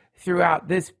yourself throughout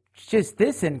this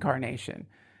incarnation,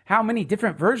 how many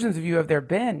different versions of you have there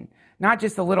been? Not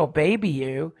just the little baby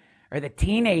you or the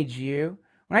teenage you.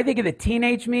 When I think of the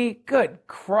teenage me, good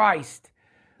Christ.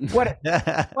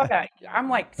 I'm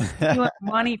like stealing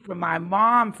money from my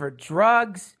mom for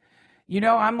drugs.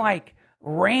 I'm like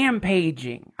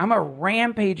rampaging. I'm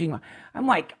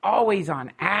like always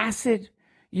on acid,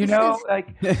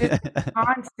 like this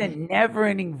constant never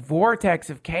ending vortex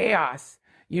of chaos,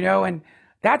 and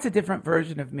that's a different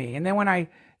version of me. And then when I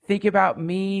think about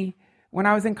me when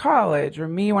I was in college, or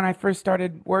me when I first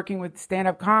started working with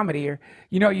stand-up comedy, or,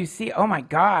 you see, oh my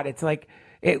God, it's like,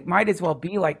 it might as well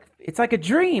be like, it's like a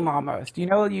dream almost,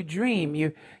 you dream,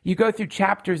 you go through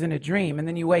chapters in a dream and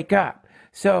then you wake up.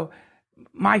 So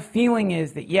my feeling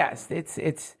is that yes,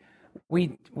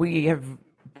 we have,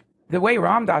 the way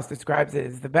Ram Dass describes it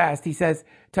is the best. He says,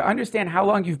 to understand how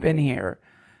long you've been here,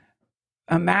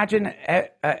 imagine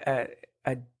a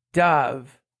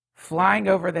dove flying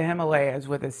over the Himalayas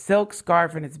with a silk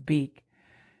scarf in its beak,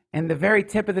 and the very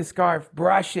tip of the scarf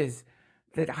brushes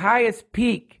the highest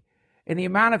peak, and the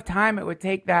amount of time it would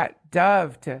take that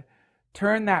dove to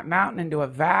turn that mountain into a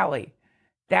valley.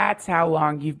 That's how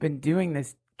long you've been doing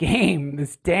this game,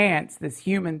 this dance, this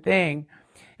human thing.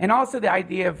 And also the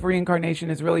idea of reincarnation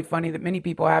is really funny that many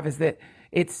people have, is that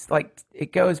it's like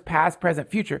it goes past, present,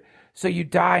 future. So you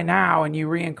die now and you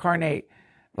reincarnate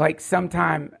like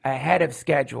sometime ahead of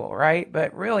schedule, right?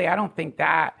 But really, I don't think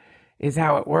that is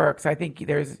how it works. I think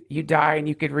you die and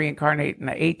you could reincarnate in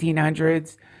the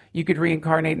 1800s. You could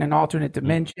reincarnate in an alternate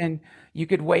dimension. You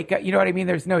could wake up. You know what I mean?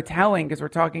 There's no telling, because we're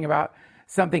talking about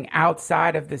something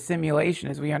outside of the simulation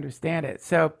as we understand it.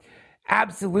 So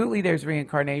absolutely there's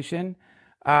reincarnation,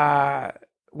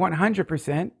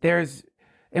 100%.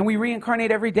 And we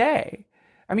reincarnate every day.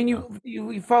 I mean,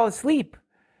 you fall asleep.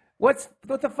 What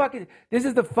the fuck this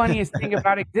is the funniest thing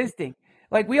about existing.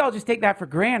 Like, we all just take that for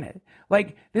granted.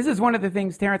 Like, this is one of the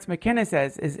things Terence McKenna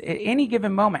says, is at any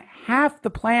given moment, half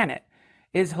the planet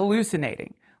is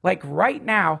hallucinating. Like right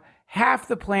now, half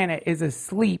the planet is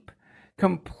asleep,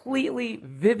 completely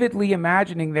vividly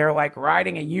imagining they're like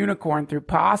riding a unicorn through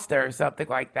pasta or something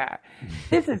like that.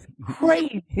 This is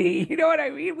crazy. You know what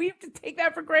I mean? We have to take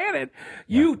that for granted.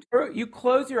 Yeah. You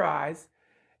close your eyes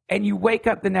and you wake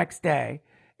up the next day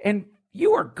and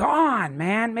you are gone,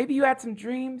 man. Maybe you had some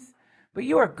dreams, but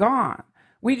you are gone.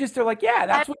 We just are like, yeah,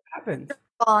 that's what happens.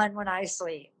 Gone when I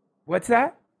sleep. What's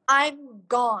that? I'm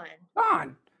gone.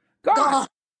 Gone.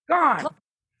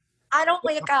 I don't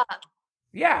wake up.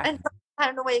 Yeah. And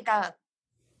time to wake up.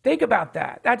 Think about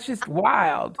that. That's just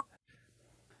wild.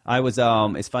 I was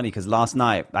it's funny because last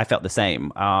night I felt the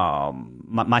same.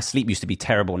 My sleep used to be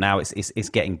terrible. Now it's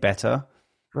getting better.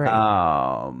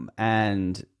 Right.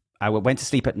 And I went to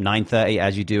sleep at 9:30,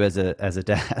 as you do as a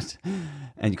dad,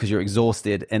 and because you're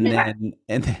exhausted, and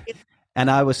then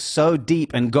I was so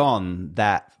deep and gone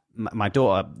that my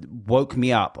daughter woke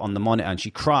me up on the monitor and she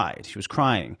cried. She was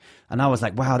crying, and I was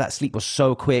like, "Wow, that sleep was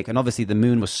so quick." And obviously, the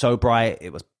moon was so bright;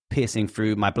 it was piercing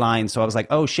through my blinds. So I was like,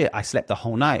 "Oh shit, I slept the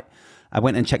whole night." I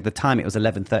went and checked the time; it was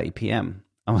 11:30 p.m.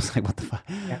 I was like, "What the fuck?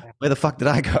 Yeah. Where the fuck did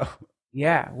I go?"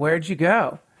 Yeah, where'd you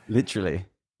go? Literally.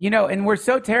 And we're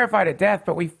so terrified of death,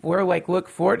 but we're like, look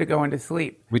forward to going to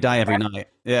sleep. We die every night.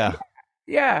 Yeah.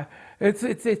 Yeah. It's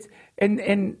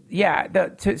and yeah.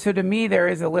 So to me, there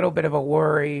is a little bit of a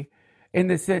worry in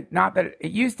the sense, not that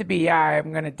it used to be, yeah,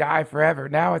 I'm going to die forever.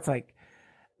 Now it's like,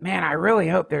 man, I really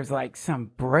hope there's like some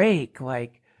break,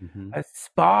 like a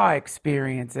spa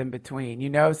experience in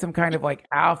between, some kind of like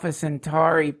Alpha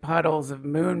Centauri puddles of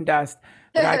moon dust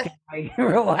that I can like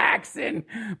relax in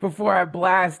before I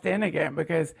blast in again,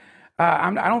 because I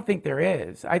don't think there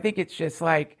is. I think it's just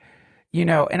like,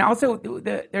 and also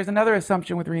there's another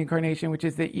assumption with reincarnation, which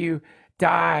is that you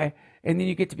die and then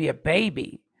you get to be a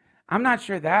baby. I'm not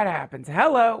sure that happens.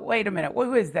 Hello, wait a minute.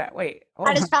 Who is that? Wait.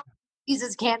 I just found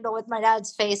Jesus candle with my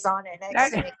dad's face on it.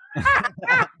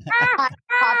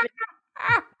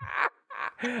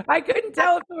 I couldn't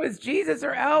tell if it was Jesus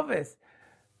or Elvis.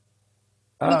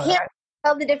 You Oh, can't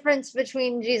tell the difference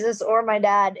between Jesus or my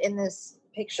dad in this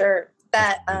picture.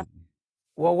 That's That crazy.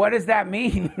 well, what does that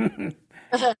mean?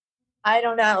 I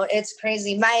don't know. It's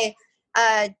crazy. I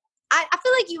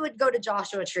feel like you would go to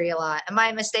Joshua Tree a lot. Am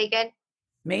I mistaken?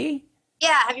 Me?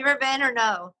 Yeah. Have you ever been or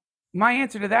no? My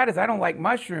answer to that is I don't like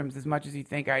mushrooms as much as you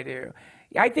think I do.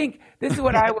 I think this is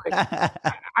what I wish.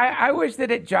 I wish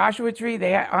that at Joshua Tree,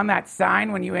 they had, on that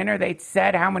sign when you enter, they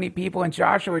said how many people in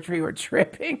Joshua Tree were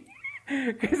tripping.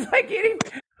 Because like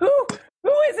who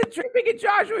isn't tripping at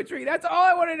Joshua Tree? That's all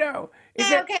I want to know. Is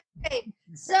Okay, that okay, okay.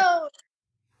 So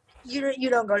you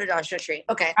don't go to Joshua Tree.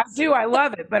 Okay. I do. I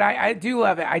love it, but I do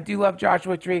love it. I do love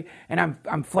Joshua Tree, and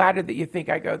I'm flattered that you think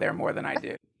I go there more than I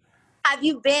do. Have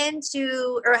you been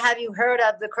to or have you heard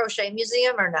of the Crochet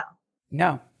Museum or no?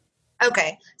 No.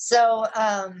 Okay. So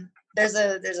there's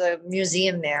a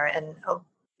museum there, and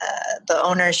the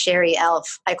owner Sherry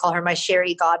Elf. I call her my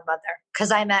Sherry godmother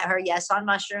because I met her, yes, on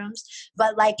mushrooms,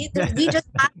 but like we just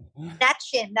have a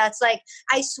connection. That's like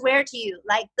I swear to you,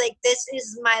 like this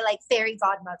is my like fairy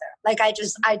godmother. Like I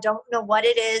don't know what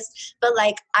it is, but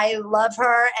like I love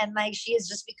her, and like she has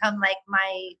just become like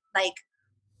my like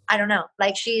I don't know,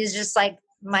 like she is just like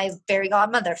my fairy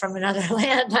godmother from another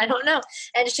land. I don't know,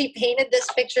 and she painted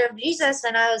this picture of Jesus,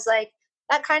 and I was like,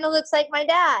 that kind of looks like my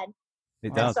dad. It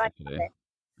Wow. does, So I actually. love it.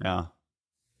 Yeah.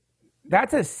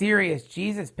 That's a serious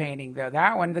Jesus painting, though.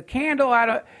 That one, the candle out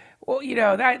of, well,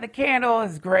 that the candle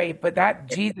is great, but that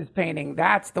Jesus painting,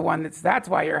 that's the one that's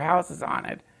why your house is on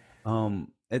it. Oh my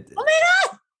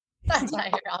god, that's not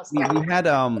your house.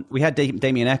 We had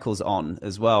Damien Eccles on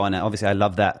as well, and obviously I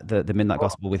love that the Midnight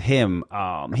Gospel with him.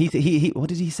 He what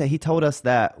did he say? He told us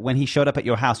that when he showed up at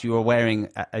your house, you were wearing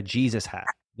a Jesus hat.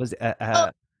 Was it, Oh,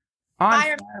 On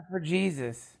fire, fire for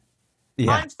Jesus.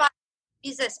 yeah. on fire,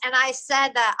 Jesus. And I said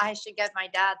that I should get my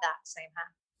dad that same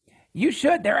hat. You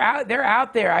should. They're out. They're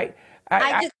out there. I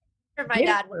I just pictured my get it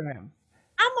dad. for him.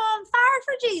 I'm on fire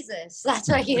for Jesus. That's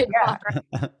what he would walk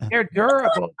around. They're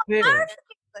durable too. Fire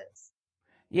for Jesus.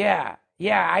 Yeah,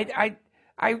 yeah.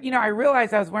 I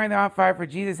realized I was wearing the On Fire for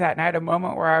Jesus hat, and I had a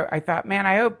moment where I thought, man,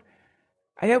 I hope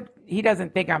he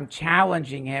doesn't think I'm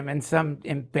challenging him in some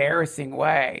embarrassing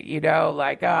way.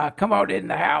 Like, come on in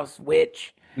the house,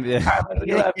 witch. Yeah.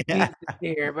 You love Jesus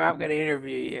here, but I'm going to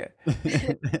interview you.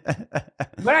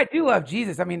 But I do love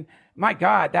Jesus. I mean, my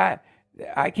God, that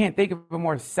I can't think of a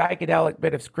more psychedelic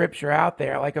bit of scripture out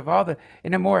there. Like of all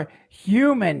in a more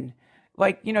human,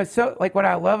 so like what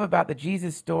I love about the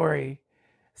Jesus story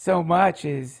so much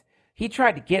is he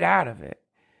tried to get out of it.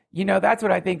 That's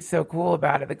what I think is so cool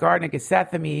about it. The Garden of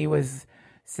Gethsemane, he was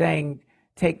saying,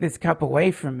 "Take this cup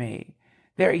away from me."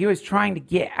 There, he was trying to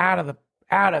get out of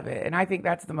it, and I think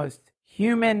that's the most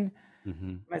human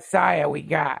Messiah we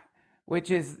got, which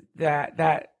is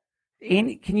that.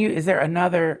 Is there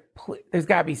another? There's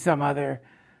got to be some other.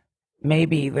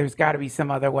 Maybe there's got to be some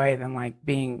other way than like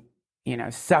being,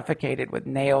 suffocated with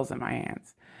nails in my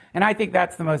hands, and I think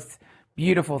that's the most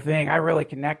beautiful thing. I really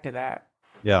connect to that.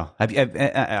 Yeah.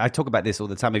 I talk about this all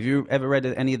the time. Have you ever read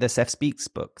any of the Seth Speaks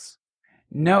books?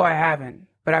 No, I haven't,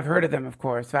 but I've heard of them, of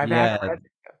course. I've Yeah. read them.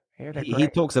 I hear they're He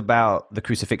great. talks about the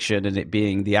crucifixion and it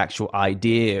being the actual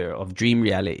idea of dream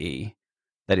reality,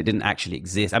 that it didn't actually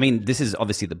exist. I mean, this is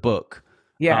obviously the book.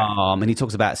 Yeah. And he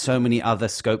talks about so many other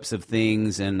scopes of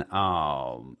things and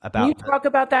Can you about. talk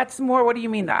about that some more? What do you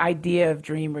mean, the idea of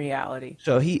dream reality?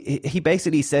 So he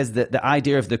basically says that the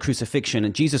idea of the crucifixion,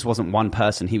 and Jesus wasn't one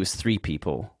person; he was three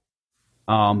people.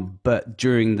 But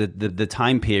during the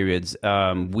time periods,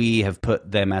 we have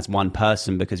put them as one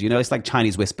person because it's like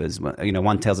Chinese whispers.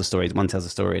 One tells a story,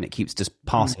 and it keeps just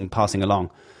passing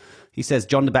along. He says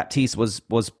John the Baptist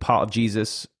was part of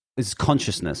Jesus'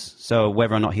 consciousness. So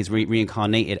whether or not he's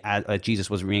reincarnated, Jesus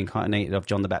was reincarnated of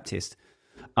John the Baptist.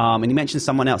 And he mentioned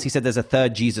someone else. He said there's a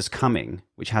third Jesus coming,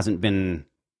 which hasn't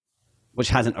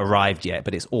arrived yet,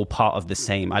 but it's all part of the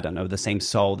same, I don't know, the same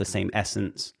soul, the same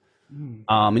essence.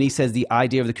 And he says the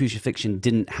idea of the crucifixion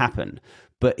didn't happen.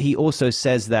 But he also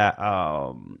says that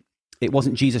it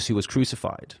wasn't Jesus who was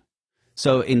crucified.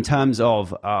 So in terms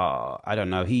of, I don't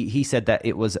know, he said that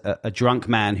it was a drunk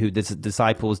man who the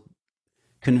disciples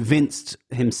convinced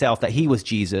himself that he was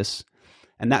Jesus.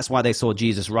 And that's why they saw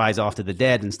Jesus rise after the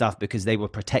dead and stuff, because they were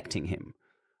protecting him.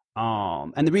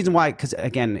 And the reason why, because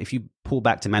again, if you pull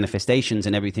back to manifestations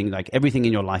and everything, like everything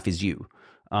in your life is you.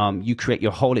 You create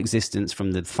your whole existence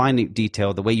from the finite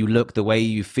detail, the way you look, the way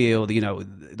you feel, the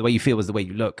way you feel is the way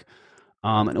you look.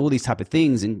 And all these type of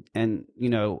things. And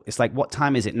it's like, what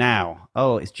time is it now?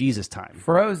 Oh, it's Jesus time.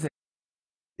 Frozen.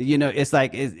 You know, it's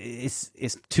like it's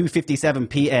 2:57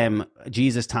 p.m.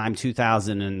 Jesus time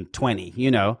 2020, you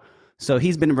know. So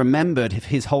he's been remembered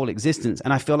his whole existence,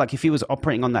 and I feel like if he was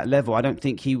operating on that level, I don't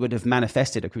think he would have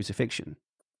manifested a crucifixion.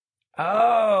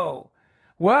 Oh,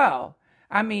 well,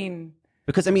 I mean,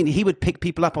 Because I mean, he would pick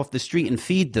people up off the street and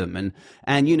feed them,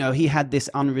 and you know, he had this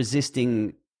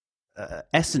unresisting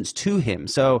essence to him.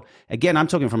 So again, I'm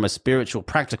talking from a spiritual,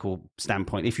 practical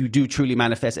standpoint. If you do truly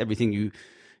manifest everything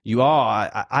you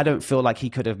are, I don't feel like he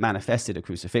could have manifested a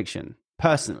crucifixion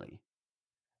personally.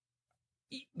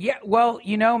 yeah, well,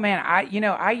 man,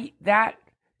 that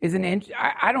is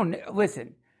I don't know.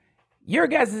 Listen, your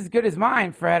guess is as good as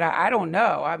mine, Fred. I don't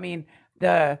know. I mean,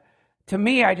 to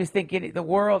me, I just think the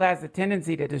world has a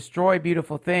tendency to destroy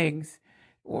beautiful things,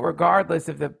 regardless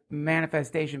of the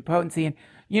manifestation potency. And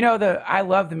I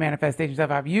love the manifestation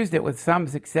stuff. I've used it with some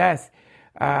success.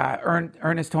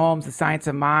 Ernest Holmes, The Science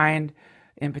of Mind,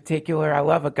 in particular. I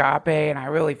love agape, and I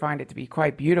really find it to be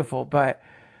quite beautiful. But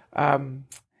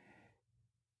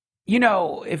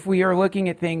if we are looking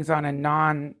at things on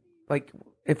a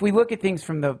if we look at things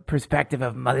from the perspective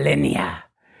of millennia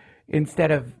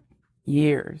instead of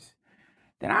years,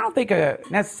 then I don't think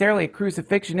necessarily a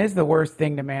crucifixion is the worst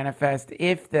thing to manifest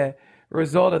if the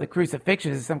result of the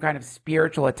crucifixion is some kind of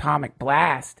spiritual atomic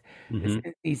blast.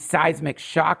 These seismic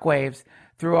shockwaves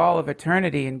through all of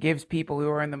eternity, and gives people who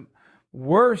are in the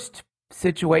worst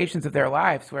situations of their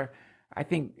lives, where I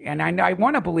think, and I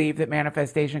want to believe that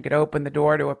manifestation could open the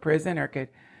door to a prison, or could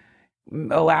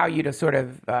allow you to sort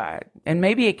of, and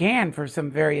maybe it can for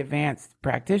some very advanced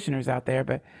practitioners out there,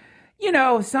 but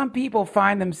some people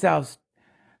find themselves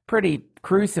pretty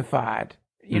crucified.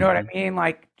 You know what I mean?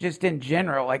 Like, just in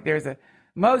general, like there's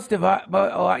most of us,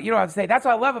 I'd say that's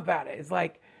what I love about it. It's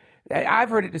like, I've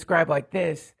heard it described like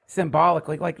this,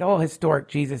 symbolically, like the whole historic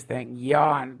Jesus thing.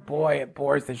 Yawn, boy, it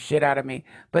bores the shit out of me.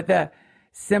 But the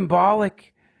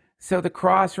symbolic, so the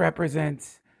cross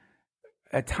represents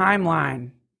a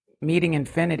timeline meeting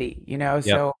infinity, Yep.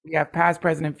 So we have past,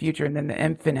 present, and future, and then the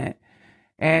infinite.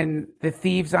 And the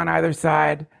thieves on either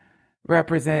side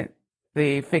represent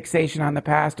the fixation on the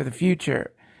past or the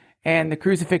future. And the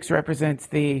crucifix represents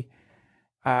the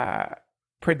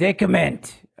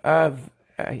predicament of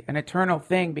an eternal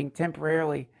thing being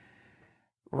temporarily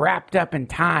wrapped up in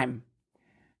time,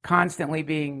 constantly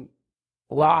being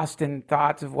lost in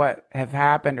thoughts of what have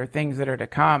happened or things that are to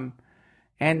come.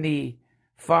 And the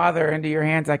Father, into your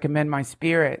hands I commend my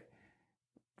spirit,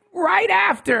 right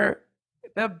after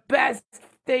the best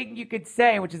thing you could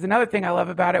say, which is another thing I love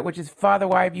about it, which is, Father,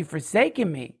 why have you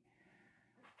forsaken me?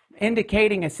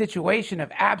 Indicating a situation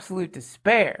of absolute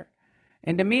despair.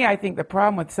 And to me, I think the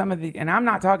problem with some of and I'm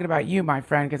not talking about you, my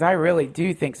friend, because I really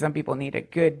do think some people need a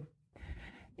good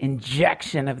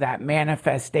injection of that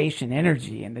manifestation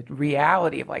energy and the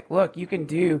reality of, like, look, you can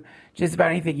do just about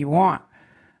anything you want.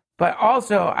 But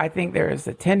also, I think there is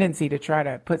a tendency to try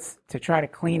to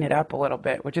clean it up a little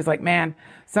bit, which is like, man,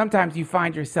 sometimes you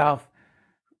find yourself,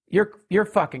 you're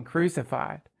fucking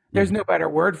crucified. There's no better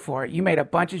word for it. You made a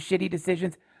bunch of shitty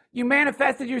decisions. You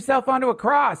manifested yourself onto a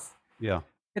cross. Yeah.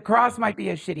 The cross might be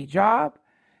a shitty job.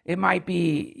 You might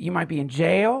be in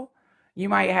jail. You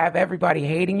might have everybody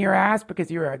hating your ass because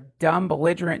you're a dumb,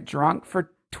 belligerent drunk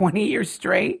for 20 years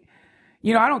straight.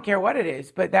 I don't care what it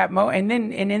is, but and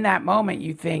in that moment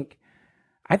you think,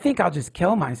 I think I'll just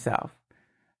kill myself.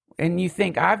 And you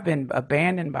think, I've been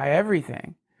abandoned by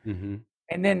everything. Mm-hmm.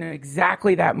 And then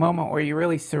exactly that moment where you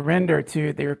really surrender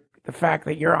to the fact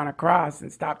that you're on a cross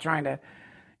and stop trying to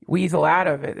weasel out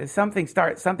of it.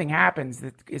 Something happens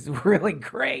that is really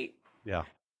great. Yeah.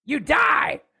 You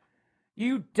die.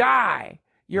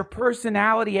 Your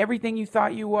personality, everything you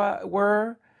thought you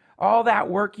were, all that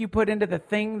work you put into the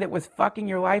thing that was fucking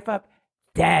your life up,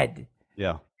 dead.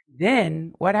 Yeah.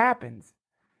 Then what happens?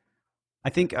 I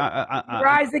think you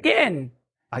rise again.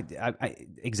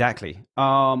 Exactly.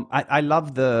 I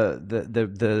love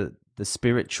the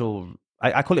spiritual.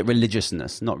 I call it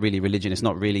religiousness, not really religion. It's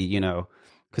not really,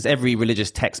 because every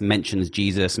religious text mentions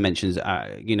Jesus, mentions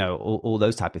all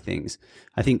those type of things.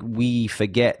 I think we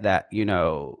forget that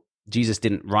Jesus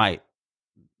didn't write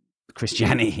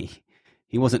Christianity.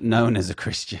 He wasn't known as a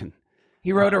Christian.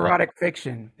 He wrote erotic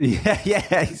fiction. Yeah,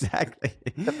 exactly.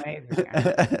 It's amazing.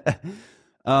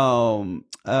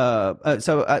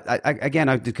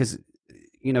 Again, because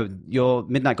your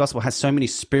Midnight Gospel has so many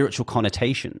spiritual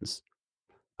connotations.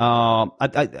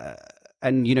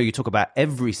 And you talk about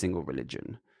every single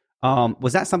religion.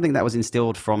 Was that something that was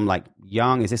instilled from like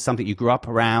young? Is this something you grew up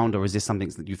around, or is this something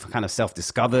that you've kind of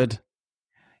self-discovered?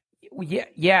 Yeah,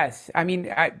 yes. I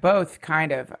mean, both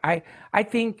kind of. I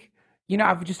think,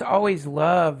 I've just always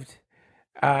loved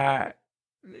I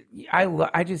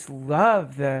just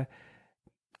love the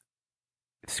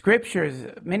scriptures,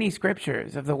 many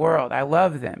scriptures of the world. I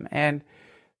love them, and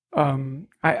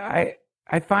I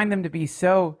find them to be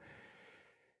so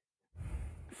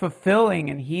fulfilling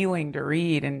and healing to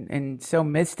read, and so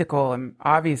mystical, and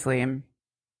obviously, and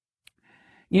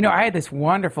I had this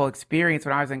wonderful experience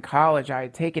when I was in college. I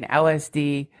had taken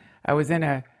LSD. I was in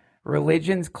a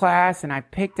religions class, and I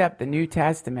picked up the New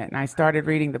Testament, and I started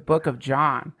reading the book of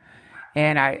John,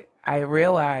 and I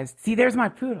realized, see, there's my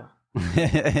poodle.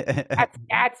 That's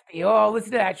Gatsby. Oh,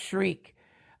 listen to that shriek.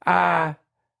 The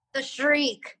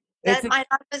shriek. My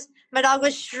dog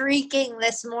was shrieking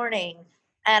this morning,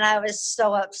 and I was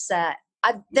so upset.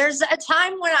 There's a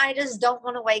time when I just don't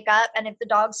want to wake up, and if the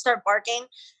dogs start barking,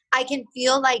 I can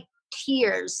feel like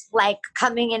tears like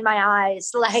coming in my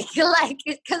eyes, like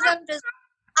because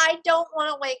I don't want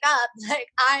to wake up.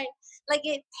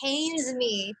 It pains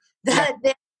me that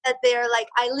they're like,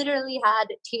 I literally had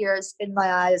tears in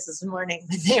my eyes this morning.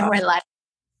 They were like,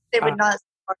 they would not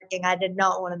stop barking. I did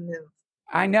not want to move.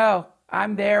 I know.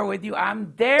 I'm there with you.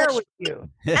 I'm there with you.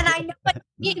 And I know what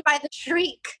you mean by the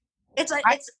shriek. It's a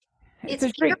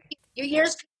shriek. Your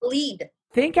ears can bleed.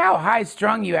 Think how high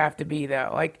strung you have to be,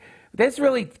 though. Like, this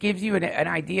really gives you an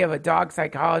idea of a dog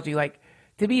psychology. Like,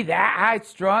 to be that high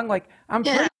strung, like, I'm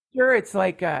pretty sure it's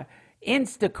like a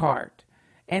Instacart.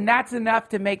 And that's enough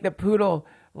to make the poodle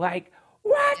like,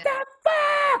 what the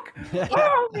fuck?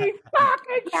 Holy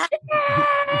fucking shit!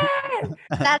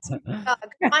 That's my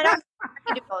dog. My dog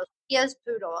he has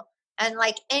poodle. And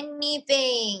like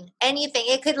anything,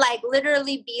 it could like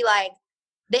literally be like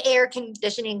the air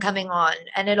conditioning coming on,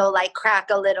 and it'll like crack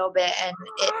a little bit, and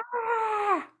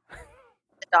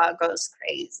the dog goes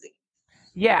crazy.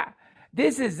 Yeah.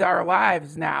 This is our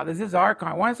lives now. This is our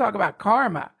karma. I want to talk about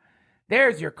karma.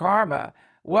 There's your karma.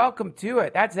 Welcome to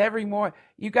it. That's every more.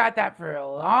 You got that for a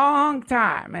long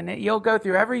time, and you'll go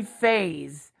through every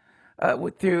phase of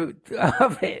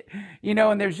it,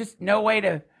 and there's just no way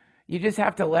to. You just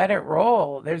have to let it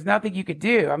roll. There's nothing you could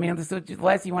do. I mean,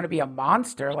 unless you want to be a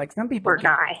monster, like some people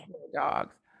die.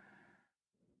 Dogs.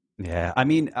 Yeah, I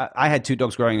mean, I had 2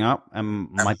 dogs growing up, and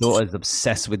my daughter is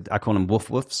obsessed with. I call them woof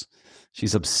woofs.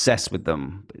 She's obsessed with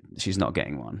them, but she's not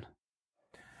getting one.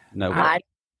 No.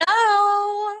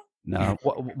 No,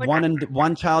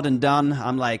 one child and done.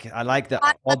 I'm like, I like the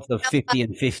odds of 50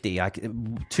 and 50.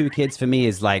 2 kids for me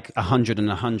is like 100 and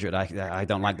 100. I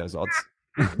don't like those odds.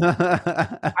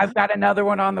 I've got another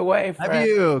one on the way. Fred. Have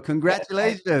you?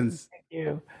 Congratulations. Thank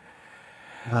you.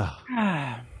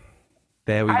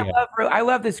 There we go. I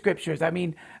love the scriptures. I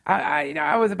mean,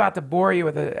 I was about to bore you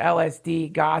with the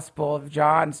LSD Gospel of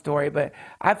John story, but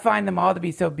I find them all to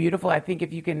be so beautiful. I think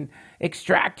if you can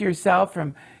extract yourself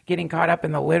from getting caught up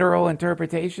in the literal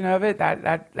interpretation of it,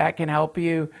 that can help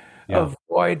you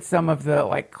avoid some of the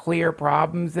like clear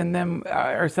problems in them,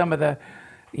 or some of the,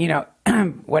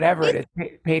 whatever it is,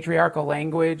 patriarchal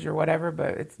language or whatever.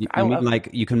 But it's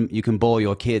you can boil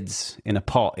your kids in a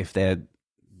pot if they're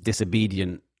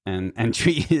disobedient and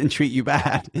treat you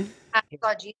bad. I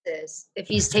saw Jesus if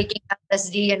he's taking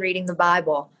LSD and reading the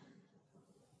Bible.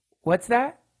 What's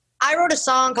that? I wrote a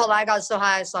song called "I Got So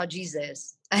High I Saw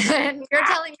Jesus," and you're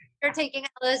telling me you're taking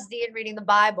LSD and reading the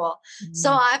Bible. Mm-hmm.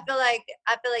 So I feel like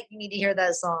you need to hear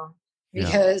that song,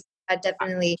 because I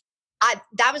definitely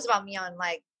that was about me on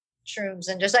like shrooms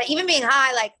and just like even being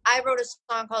high. Like I wrote a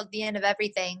song called "The End of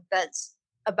Everything" that's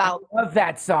about. I love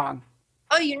that song.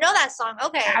 Oh, you know that song?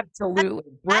 Okay,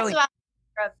 absolutely. That's about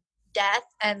death,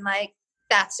 and like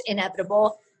that's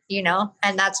inevitable,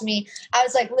 and that's me. I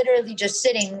was like literally just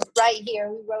sitting right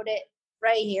here. We wrote it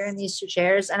right here in these 2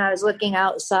 chairs, and I was looking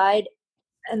outside,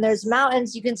 and there's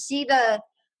mountains. You can see the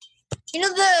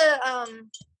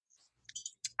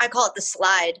I call it the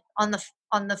slide on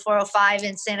the 405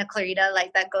 in Santa Clarita,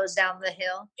 like that goes down the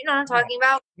hill. You know what I'm talking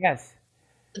about? Yes.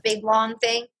 The big long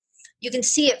thing. You can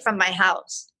see it from my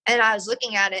house. And I was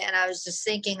looking at it, and I was just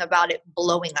thinking about it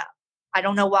blowing up. I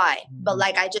don't know why, but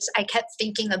like I kept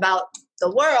thinking about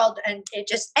the world and it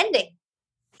just ending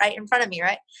right in front of me,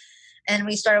 right? And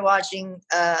we started watching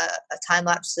a time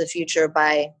lapse of the future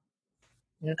by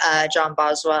John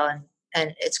Boswell,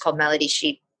 and it's called Melody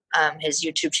Sheep, his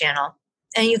YouTube channel.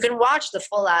 And you can watch the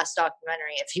full ass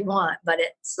documentary if you want, but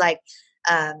it's like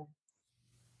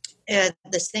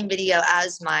this same video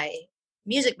as my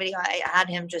music video. I had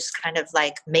him just kind of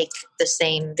like make the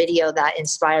same video that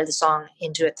inspired the song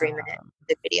into a 3-minute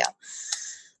music video.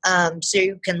 So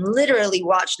you can literally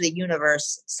watch the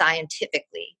universe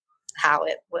scientifically, how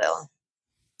it will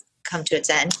come to its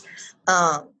end.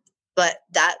 But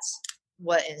that's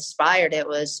what inspired it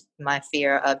was my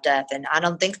fear of death. And I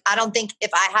don't think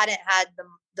if I hadn't had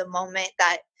the moment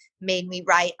that made me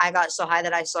write I Got So High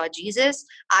That I Saw Jesus,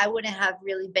 I wouldn't have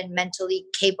really been mentally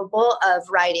capable of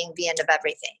writing The End of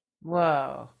Everything.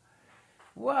 Whoa.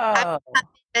 I'm not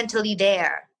mentally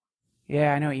there.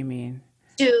 Yeah, I know what you mean.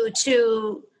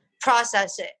 To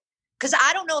process it. Because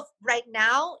I don't know if right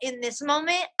now, in this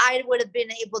moment, I would have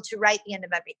been able to write The End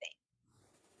of Everything.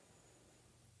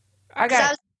 Because I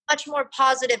was in a much more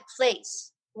positive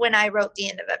place when I wrote The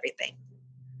End of Everything.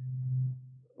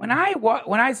 When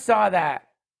I saw that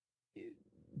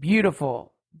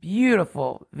beautiful,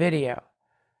 beautiful video,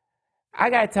 I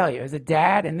got to tell you, as a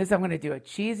dad, and this I'm going to do a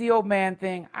cheesy old man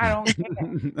thing. I don't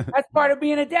care. That's part of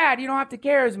being a dad. You don't have to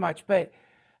care as much. But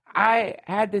I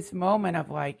had this moment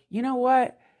of like, you know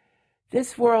what?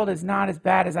 This world is not as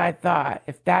bad as I thought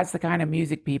if that's the kind of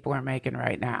music people are making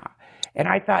right now. And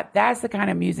I thought that's the kind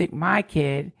of music my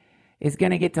kid is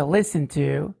going to get to listen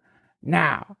to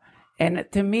now. And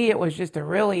to me, it was just a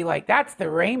really like, that's the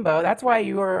rainbow. That's why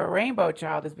you were a rainbow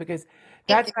child, is because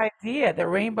that's the idea. The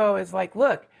rainbow is like,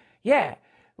 look,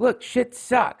 shit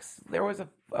sucks. There was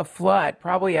a flood,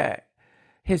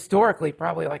 historically,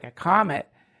 probably like a comet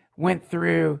went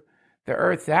through the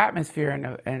Earth's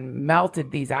atmosphere and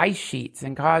melted these ice sheets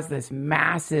and caused this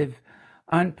massive,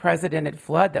 unprecedented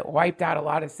flood that wiped out a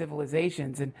lot of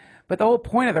civilizations. But the whole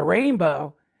point of the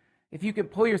rainbow, if you can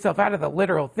pull yourself out of the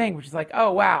literal thing, which is like,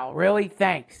 oh wow, really?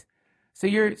 Thanks. So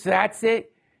that's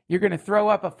it? You're gonna throw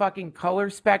up a fucking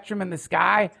color spectrum in the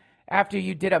sky after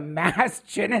you did a mass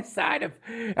genocide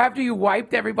after you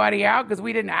wiped everybody out because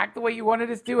we didn't act the way you wanted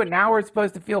us to, and now we're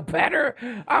supposed to feel better?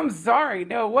 I'm sorry,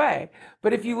 no way.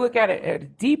 But if you look at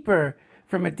it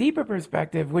from a deeper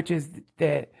perspective, which is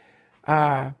that,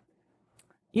 on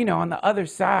the other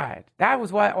side, that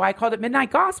was why I called it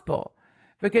Midnight Gospel,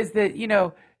 because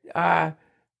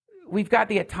we've got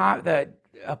the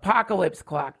apocalypse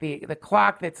clock, the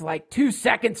clock that's like 2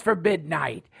 seconds for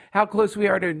midnight, how close we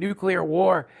are to a nuclear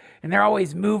war, and they're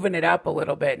always moving it up a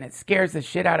little bit, and it scares the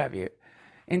shit out of you.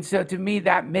 And so to me,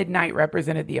 that midnight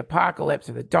represented the apocalypse,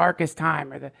 or the darkest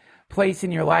time, or the place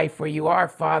in your life where you are,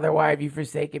 Father, why have you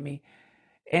forsaken me?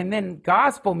 And then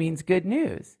gospel means good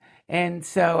news. And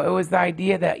so it was the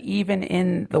idea that even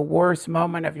in the worst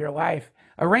moment of your life,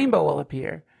 a rainbow will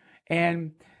appear.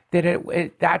 And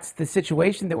that that's the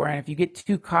situation that we're in. If you get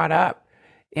too caught up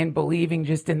in believing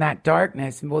just in that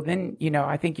darkness, well, then,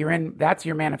 I think that's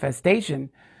your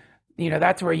manifestation.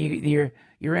 That's where you're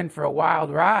in for a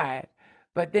wild ride.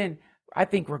 But then I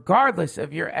think regardless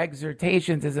of your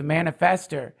exhortations as a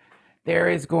manifester, there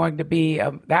is going to be,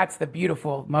 that's the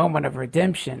beautiful moment of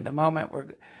redemption, the moment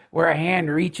where a hand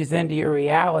reaches into your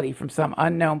reality from some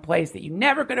unknown place that you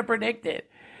never could have predicted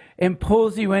and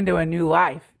pulls you into a new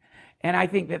life. And I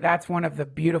think that that's one of the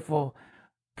beautiful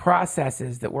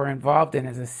processes that we're involved in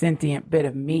as a sentient bit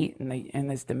of meat in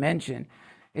this dimension,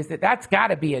 is that's got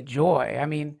to be a joy. I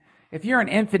mean, if you're an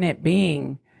infinite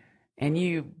being and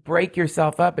you break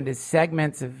yourself up into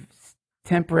segments of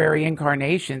temporary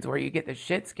incarnations where you get the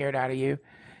shit scared out of you,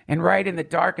 and right in the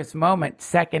darkest moment,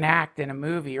 second act in a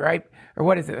movie, right? Or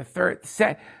what is it,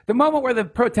 the moment where the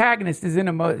protagonist is in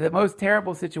the most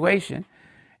terrible situation,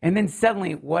 and then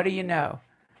suddenly, what do you know?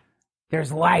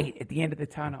 There's light at the end of the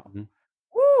tunnel. Mm-hmm.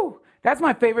 Woo! That's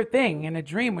my favorite thing in a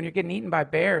dream, when you're getting eaten by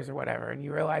bears or whatever, and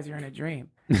you realize you're in a dream.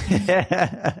 Isn't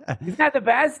that the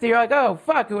best? You're like, oh,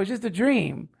 fuck, it was just a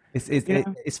dream.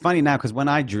 It's funny now, because when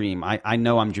I dream, I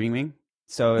know I'm dreaming.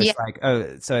 So it's like,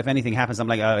 oh, so if anything happens, I'm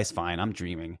like, oh, it's fine, I'm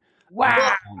dreaming.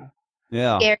 Wow.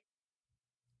 Yeah.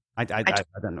 I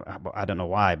don't know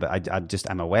why, but I just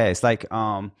am aware. It's like,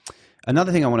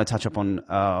 another thing I want to touch up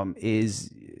on is,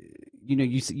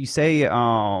 you say,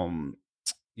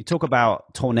 you talk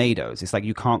about tornadoes. It's like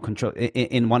you can't control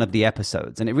in one of the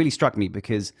episodes, and it really struck me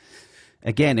because,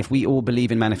 again, if we all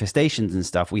believe in manifestations and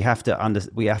stuff, we have to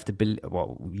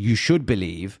you should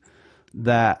believe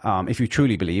that, if you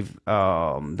truly believe,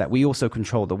 that we also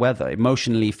control the weather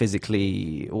emotionally,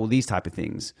 physically, all these type of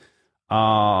things,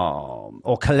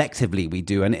 or collectively we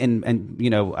do.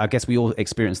 And I guess we all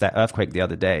experienced that earthquake the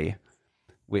other day,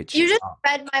 which you just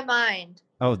read my mind.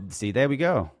 Oh, see, there we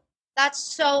go. That's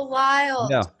so wild.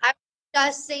 Yeah. I'm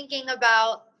just thinking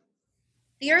about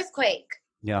the earthquake.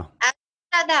 Yeah. I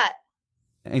said that.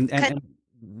 And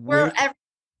we're at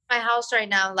my house right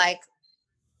now. Like,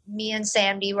 me and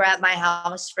Sandy were at my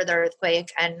house for the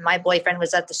earthquake, and my boyfriend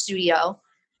was at the studio.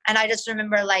 And I just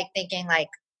remember thinking I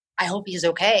hope he's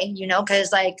okay,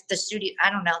 because the studio, I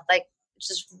don't know, it's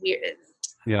just weird.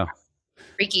 Yeah.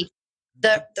 Freaky.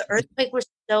 The earthquake was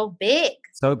so big.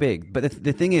 So big. But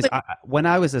the thing is, when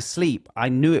I was asleep, I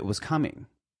knew it was coming.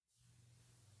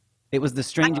 It was the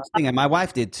strangest thing. And my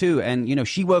wife did too. And, you know,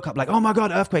 she woke up like, oh my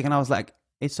God, earthquake. And I was like,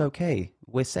 it's okay.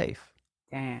 We're safe.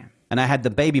 Damn. And I had the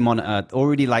baby monitor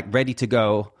already like ready to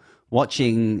go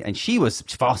watching. And she was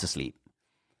fast asleep.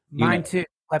 Mine too.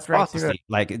 Left right through it.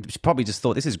 Like, she probably just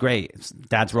thought, this is great.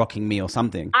 Dad's rocking me or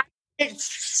something. I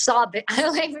saw it. I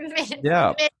like,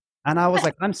 yeah. And I was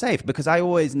like, I'm safe, because I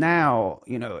always now,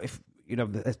 you know, if, you know,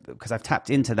 because I've tapped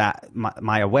into that,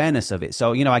 my awareness of it.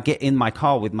 So, you know, I get in my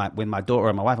car with my daughter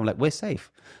and my wife. I'm like, we're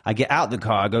safe. I get out the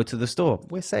car, I go to the store,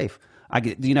 we're safe. I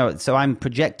get, you know, so I'm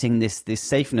projecting this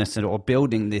safeness or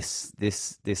building this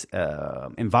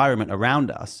environment around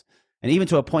us. And even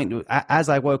to a point, as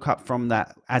I woke up from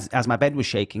that, as my bed was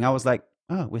shaking, I was like,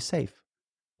 oh, we're safe.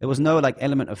 There was no like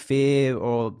element of fear,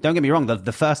 or don't get me wrong,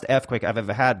 the first earthquake I've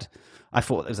ever had, I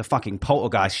thought it was a fucking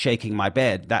poltergeist shaking my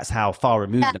bed. That's how far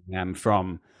removed I am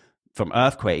from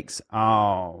earthquakes.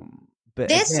 But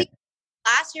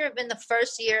last year have been the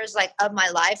first years like of my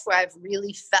life where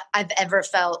I've ever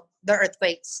felt the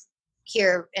earthquakes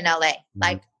here in LA. Mm-hmm.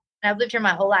 Like, and I've lived here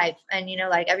my whole life, and you know,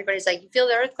 like everybody's like, you feel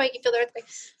the earthquake, you feel the earthquake.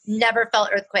 Never felt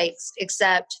earthquakes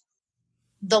except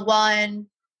the one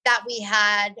that we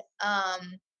had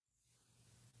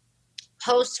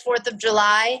post 4th of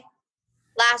July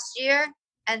last year,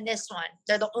 and this one.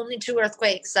 They're the only two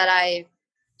earthquakes that I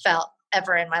felt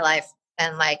ever in my life,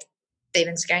 and like they've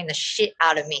been scaring the shit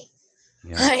out of me.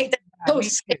 Yeah. Like, so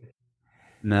scary.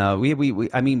 No,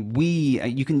 I mean,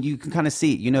 you can kind of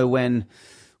see, you know, when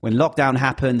lockdown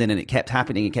happened and then it kept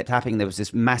happening, there was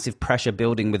this massive pressure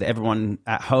building with everyone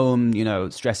at home, you know,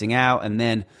 stressing out. And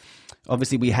then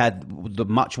obviously we had the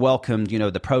much welcomed, you know,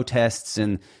 the protests,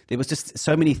 and there was just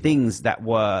so many things that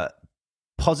were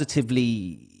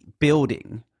positively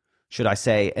building, should I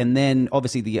say. And then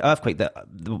obviously the earthquake,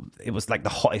 it was like the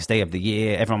hottest day of the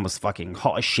year. Everyone was fucking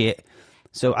hot as shit.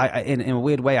 So I in a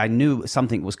weird way, I knew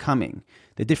something was coming.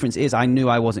 The difference is I knew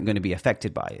I wasn't going to be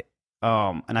affected by it.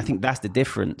 And I think that's the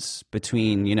difference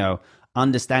between, you know,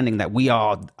 understanding that we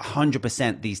are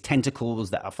 100% these tentacles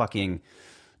that are fucking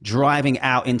driving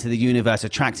out into the universe,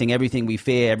 attracting everything we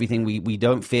fear, everything we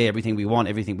don't fear, everything we want,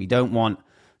 everything we don't want.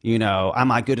 You know,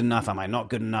 am I good enough? Am I not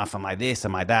good enough? Am I this?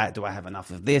 Am I that? Do I have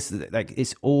enough of this? Like,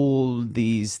 it's all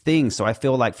these things. So I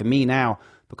feel like for me now,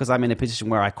 because I'm in a position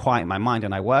where I quiet my mind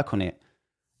and I work on it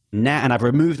now, and I've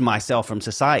removed myself from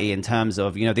society in terms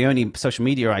of, you know, the only social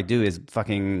media I do is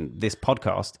fucking this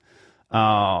podcast.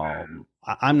 I'm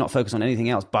not focused on anything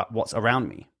else but what's around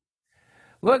me.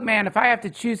 Look, man, if I have to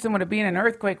choose someone to be in an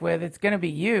earthquake with, it's going to be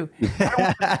you. I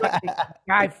don't want this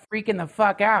guy freaking the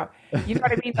fuck out. You know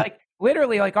what I mean? Like,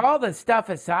 literally, like, all the stuff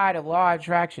aside of law of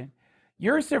attraction,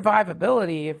 your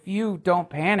survivability, if you don't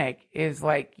panic, is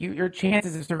like your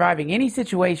chances of surviving any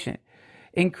situation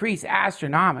increase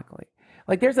astronomically.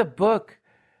 Like, there's a book,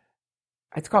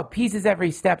 it's called Pieces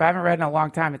Every Step. I haven't read it in a long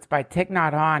time. It's by Thich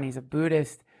Nhat Hanh. He's a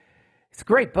Buddhist. It's a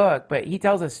great book, but he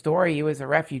tells a story. He was a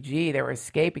refugee. They were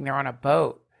escaping. They were on a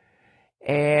boat.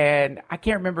 And I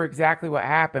can't remember exactly what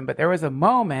happened, but there was a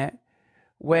moment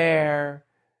where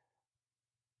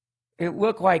it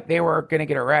looked like they were going to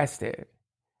get arrested.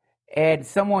 And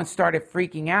someone started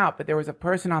freaking out, but there was a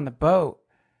person on the boat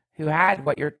who had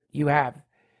what you have,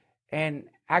 and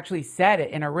actually said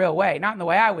it in a real way, not in the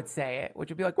way I would say it, which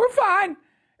would be like, we're fine.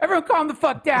 Everyone calm the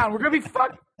fuck down. We're going to be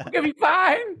fine. We're going to be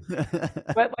fine.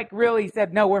 But like really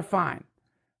said, no, we're fine.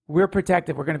 We're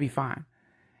protected. We're going to be fine.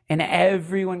 And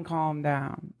everyone calmed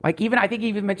down. Like, even, I think he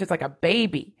even mentions like a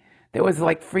baby that was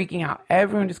like freaking out.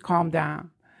 Everyone just calmed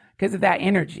down because of that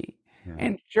energy. Yeah.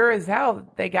 And sure as hell,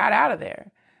 they got out of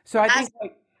there. So I think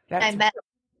like that's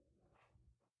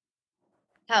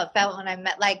how it felt when I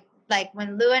met, like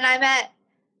when Lou and I met,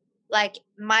 like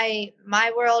my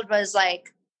world was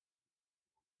like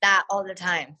that all the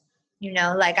time, you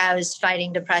know, like I was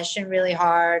fighting depression really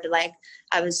hard. Like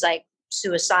I was like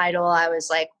suicidal. I was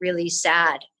like really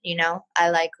sad, you know, I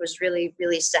like was really,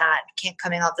 really sad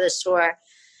coming off of this tour.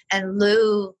 And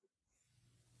Lou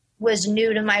was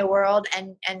new to my world,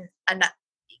 and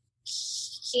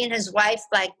he and his wife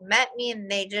like met me, and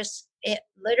it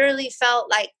literally felt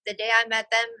like the day I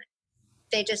met them,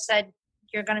 they just said,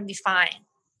 you're going to be fine.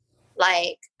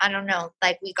 Like, I don't know,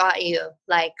 like we got you,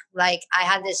 like I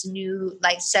had this new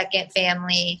like second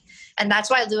family. And that's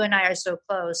why Lou and I are so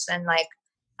close. And like,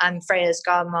 I'm Freya's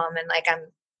godmom, and like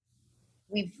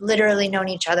we've literally known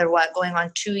each other, going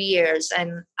on 2 years.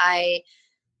 And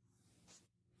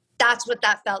that's what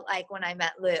that felt like when I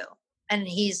met Lou. And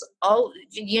he's,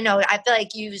 you know, I feel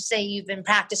like you say you've been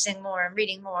practicing more and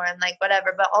reading more and like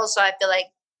whatever, but also I feel like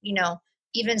you know,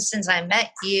 even since I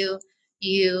met you,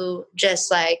 you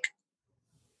just like,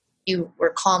 you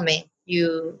were calming.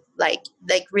 You like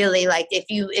really, like if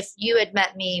you had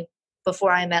met me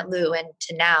before I met Lou and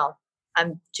to now,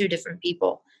 I'm two different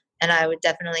people. And I would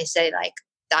definitely say like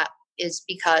that is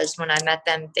because when I met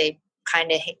them, they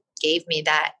kind of gave me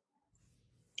that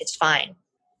it's fine.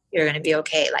 You're going to be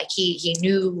okay. Like he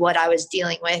knew what I was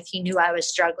dealing with. He knew I was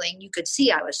struggling. You could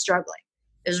see I was struggling.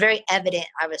 It was very evident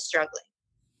I was struggling.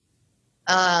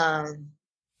 And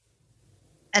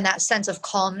that sense of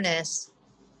calmness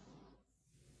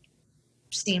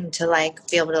seemed to like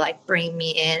be able to like bring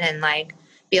me in and like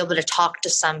be able to talk to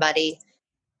somebody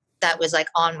that was like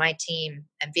on my team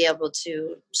and be able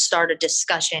to start a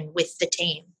discussion with the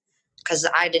team, because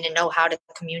I didn't know how to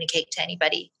communicate to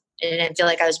anybody. I didn't feel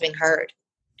like I was being heard,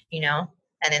 you know?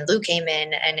 And then Lou came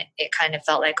in and it kind of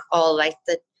felt like all like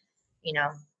the, you know,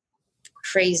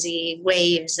 crazy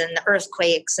waves and the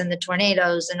earthquakes and the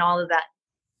tornadoes and all of that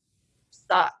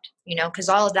stopped, you know, because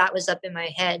all of that was up in my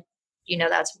head. You know,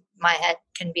 that's my head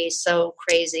can be so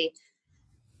crazy.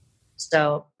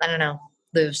 So I don't know,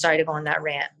 Lou, sorry to go on that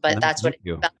rant, but that's what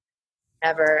it felt.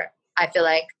 Whenever I feel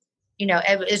like, you know,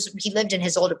 he lived in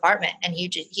his old apartment and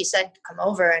he said, come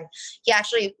over. And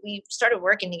we started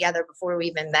working together before we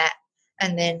even met.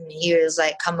 And then he was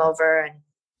like, come over and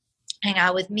hang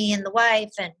out with me and the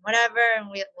wife and whatever.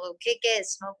 And we'll kick it,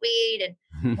 smoke weed.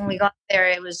 And when we got there,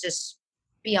 it was just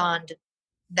beyond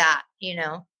that, you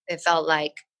know, it felt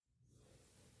like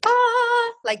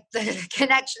the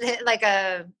connection, like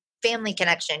a family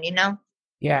connection, you know?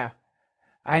 Yeah,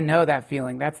 I know that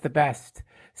feeling. That's the best.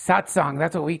 Satsang,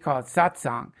 that's what we call it,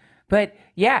 satsang. But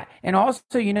yeah, and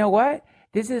also, you know what?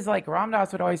 This is like Ram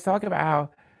Dass would always talk about how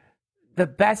the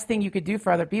best thing you could do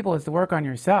for other people is to work on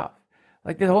yourself.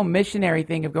 Like the whole missionary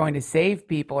thing of going to save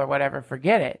people or whatever,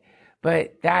 forget it.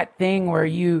 But that thing where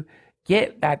you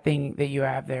get that thing that you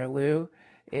have there, Lou,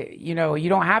 you know, you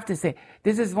don't have to say,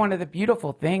 this is one of the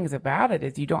beautiful things about it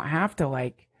is you don't have to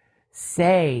like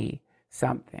say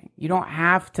something. You don't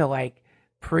have to like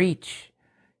preach.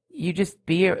 You just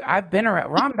be, I've been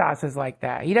around, Ram Dass is like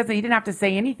that. He didn't have to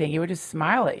say anything. He would just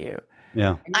smile at you.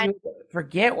 Yeah. And you would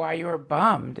forget why you were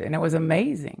bummed. And it was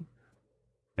amazing.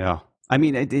 Yeah. I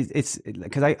mean, it's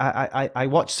because I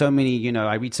watch so many, you know,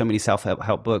 I read so many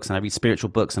self-help books and I read spiritual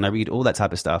books and I read all that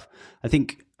type of stuff. I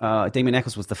think Damien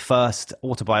Eccles was the first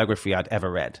autobiography I'd ever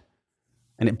read.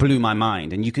 And it blew my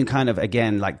mind. And you can kind of,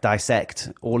 again, like dissect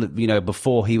all of, you know,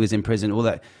 before he was in prison, all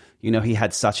that, you know, he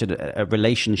had such a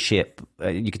relationship.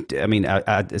 I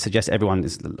suggest everyone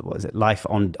Life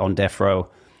on Death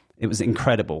Row. It was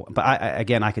incredible. But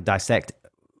I could dissect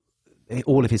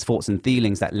all of his thoughts and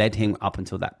feelings that led him up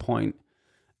until that point.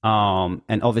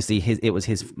 And obviously it was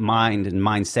his mind and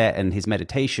mindset and his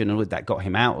meditation and all that got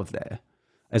him out of there,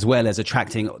 as well as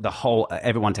attracting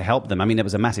everyone to help them. I mean, there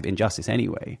was a massive injustice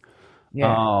anyway.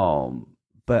 Yeah.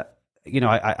 But you know,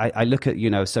 I look at, you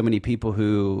know, so many people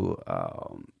who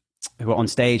are on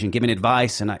stage and giving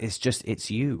advice, and it's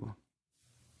you.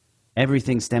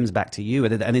 Everything stems back to you.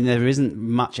 I mean, there isn't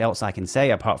much else I can say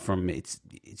apart from it's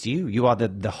you. You are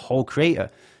the whole creator.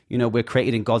 You know, we're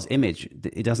created in God's image.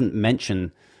 It doesn't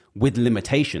mention with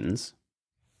limitations.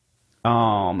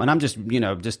 And I'm just, you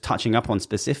know, just touching up on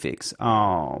specifics.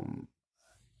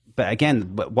 But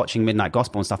again, watching Midnight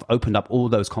Gospel and stuff opened up all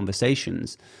those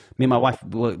conversations. Me and my wife,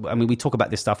 I mean, we talk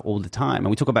about this stuff all the time, and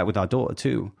we talk about it with our daughter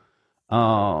too.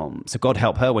 So God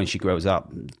help her when she grows up,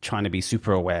 trying to be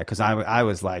super aware, because I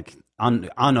was like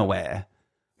unaware.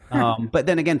 But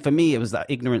then again, for me, it was that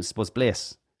ignorance was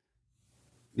bliss.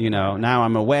 You know, now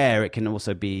I'm aware. It can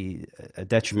also be a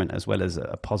detriment as well as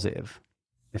a positive,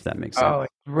 if that makes sense. Oh,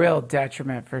 it's real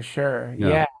detriment for sure.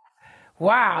 Yeah.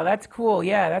 Wow, that's cool.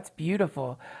 Yeah, that's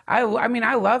beautiful. I mean,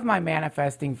 I love my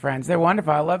manifesting friends. They're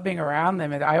wonderful. I love being around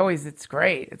them. And it's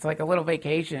great. It's like a little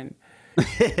vacation.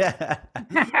 Yeah.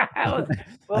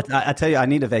 I tell you, I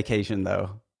need a vacation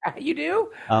though. You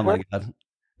do? Oh my God.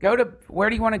 Where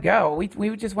do you want to go?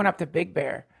 We just went up to Big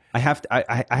Bear. I have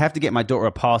to get my daughter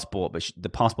a passport, but the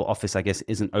passport office, I guess,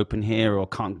 isn't open here or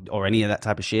can't, or any of that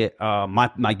type of shit.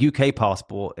 My UK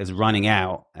passport is running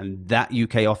out, and that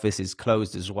UK office is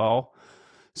closed as well.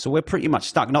 So we're pretty much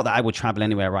stuck. Not that I would travel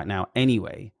anywhere right now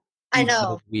anyway. I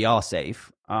know. We are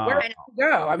safe. Where can we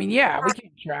go? I mean, yeah, we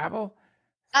can travel.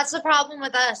 That's the problem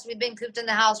with us. We've been cooped in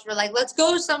the house. We're like, let's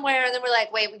go somewhere. And then we're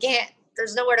like, wait, we can't.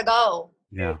 There's nowhere to go.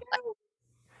 Yeah.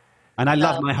 And I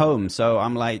love my home. So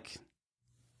I'm like,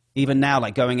 even now,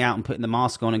 like going out and putting the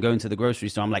mask on and going to the grocery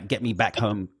store, I'm like, get me back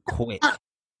home quick.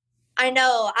 I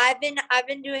know. I've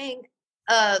been doing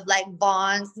like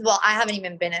bonds. Well, I haven't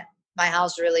even been at my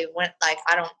house really.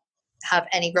 I don't have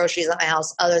any groceries at my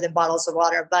house other than bottles of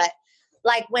water. But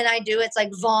like when I do, it's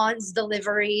like Vaughn's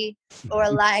delivery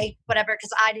or like whatever.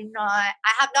 Cause I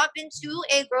have not been to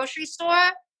a grocery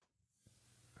store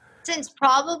since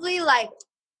probably like,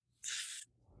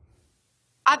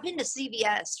 I've been to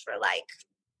CVS for like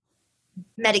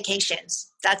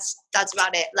medications. That's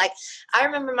about it. Like I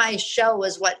remember my show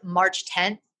was March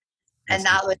 10th. And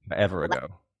that was forever ago.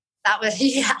 That was,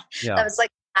 that was like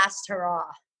last hurrah.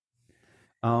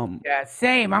 Yeah,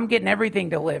 same. I'm getting everything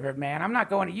delivered, man. I'm not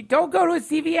going to, you don't go to a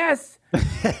CVS.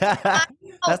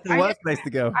 That's the worst place to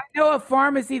go. I know a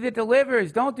pharmacy that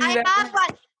delivers. Don't do that. I have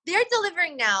one. They're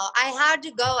delivering now. I had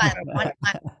to go at one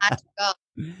time. I had to go.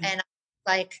 And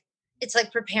like, it's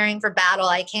like preparing for battle.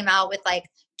 I came out with like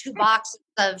 2 boxes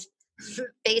of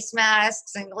face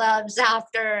masks and gloves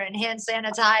after and hand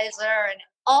sanitizer and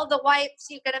all the wipes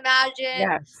you can imagine.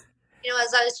 Yes. You know,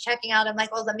 as I was checking out, I'm like,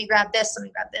 oh, let me grab this. Let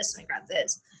me grab this. Let me grab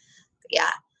this. But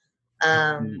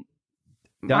yeah.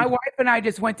 My wife and I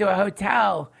just went to a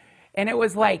hotel, and it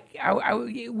was like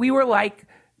we were like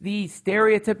the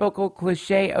stereotypical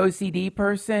cliche OCD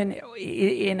person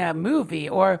in a movie,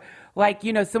 or like,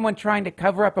 you know, someone trying to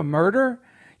cover up a murder,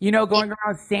 you know, going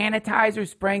around sanitizer,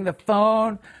 spraying the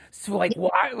phone, so like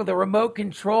with the remote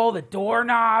control, the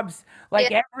doorknobs,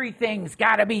 like everything's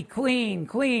got to be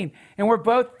clean. And we're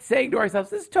both saying to ourselves,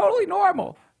 this is totally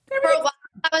normal. For a while,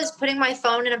 I was putting my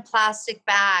phone in a plastic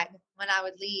bag when I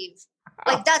would leave.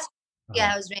 Like that's,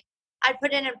 it was me. I'd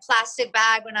put it in a plastic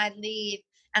bag when I'd leave,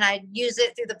 and I'd use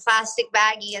it through the plastic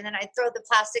baggie, and then I'd throw the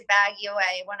plastic baggie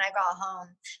away when I got home.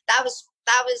 That was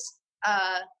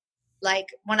like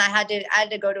when I had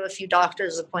to go to a few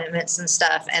doctor's appointments and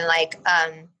stuff, and like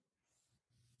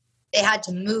they had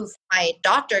to move my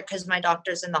doctor because my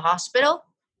doctor's in the hospital.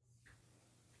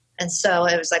 And so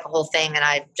it was like a whole thing. And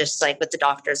I just like with the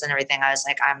doctors and everything, I was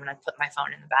like, I'm going to put my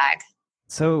phone in the bag.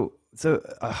 So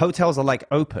hotels are like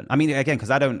open. I mean, again, because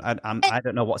I don't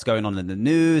know what's going on in the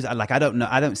news. I don't know.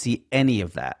 I don't see any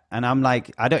of that. And I'm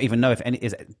like, I don't even know if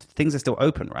things are still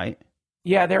open, right?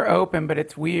 Yeah, they're open, but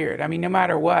it's weird. I mean, no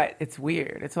matter what, it's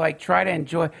weird. It's like, try to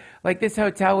enjoy, like this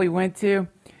hotel we went to,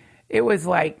 it was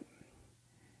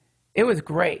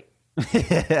great.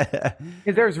 Because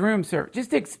there's room service.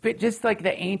 Just like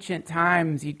the ancient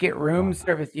times, you'd get room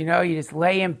service, you know, you just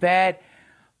lay in bed,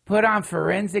 put on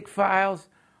Forensic Files.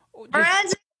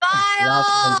 Forensic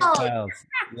Files!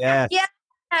 Yes.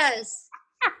 Yes.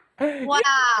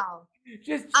 Wow.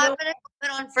 I'm going to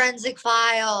put on Forensic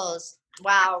Files.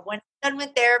 Wow. When I'm done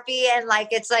with therapy and like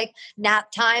it's like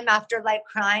nap time after like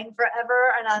crying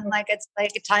forever, and I'm like, it's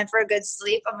like a time for a good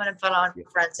sleep, I'm going to put on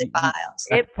Forensic Files.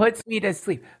 It puts me to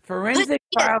sleep. Forensic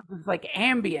Files is like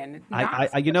Ambien.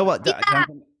 You know what? Yeah.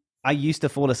 I used to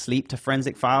fall asleep to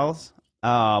Forensic Files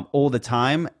all the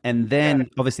time. And then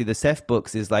obviously the Seth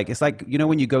books is like, it's like, you know,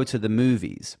 when you go to the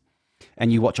movies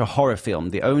and you watch a horror film,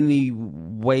 the only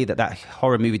way that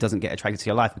horror movie doesn't get attracted to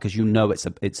your life because you know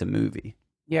it's a movie.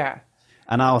 Yeah.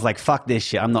 And I was like, fuck this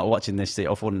shit. I'm not watching this shit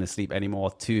or falling asleep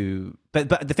anymore. But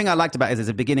the thing I liked about it is there's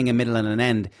a beginning, a middle, and an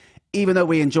end. Even though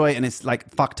we enjoy it, and it's like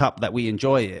fucked up that we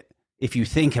enjoy it, if you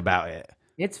think about it.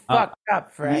 It's fucked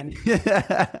up, friend.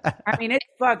 I mean, it's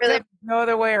fucked up. No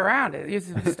other way around it. It's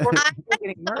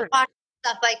getting murdered.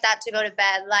 Stuff like that to go to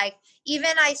bed. Like,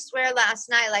 even I swear last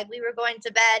night, like we were going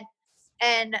to bed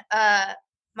and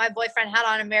my boyfriend had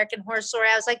on American Horror Story.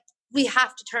 I was like, we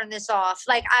have to turn this off.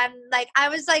 Like, I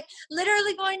was like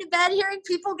literally going to bed hearing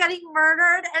people getting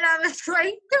murdered. And I was like,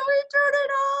 can we turn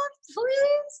it off,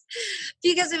 please?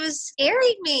 Because it was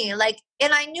scaring me. Like,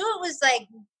 and I knew it was like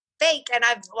fake, and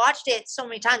I've watched it so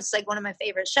many times. It's like one of my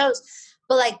favorite shows.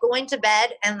 But like going to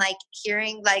bed and like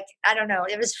hearing, like, I don't know,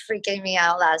 it was freaking me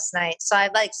out last night. So I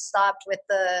like stopped with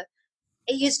it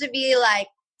used to be like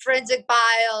Forensic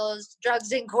Files,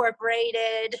 Drugs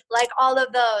Incorporated, like all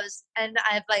of those. And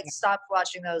I've like stopped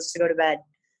watching those to go to bed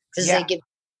because they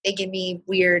give me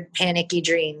weird panicky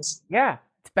dreams. Yeah.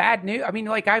 It's bad news. I mean,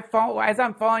 like as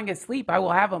I'm falling asleep, I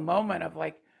will have a moment of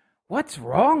like, what's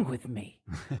wrong with me?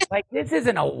 Like, this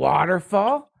isn't a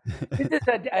waterfall. This is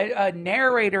a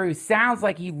narrator who sounds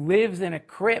like he lives in a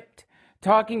crypt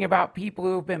talking about people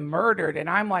who've been murdered. And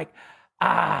I'm like,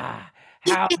 how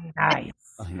nice.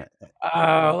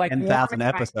 Oh, like 10,000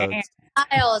 episodes.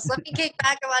 Files. Let me kick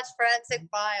back and watch Forensic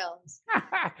Files.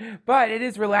 But it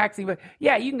is relaxing. But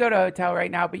yeah, you can go to a hotel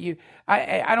right now. But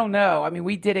I don't know. I mean,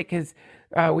 we did it because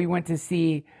we went to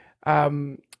see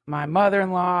my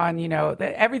mother-in-law, and you know,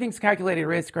 everything's calculated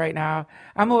risk right now.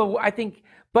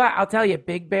 But I'll tell you,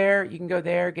 Big Bear, you can go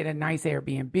there, get a nice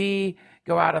Airbnb,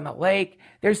 go out on the lake.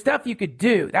 There's stuff you could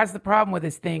do. That's the problem with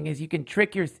this thing is you can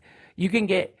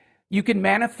get You can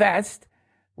manifest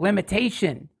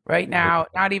limitation right now,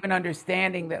 not even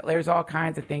understanding that there's all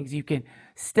kinds of things you can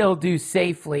still do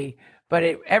safely, but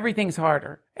everything's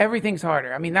harder. Everything's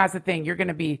harder. I mean, that's the thing. You're going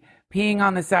to be peeing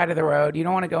on the side of the road. You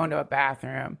don't want to go into a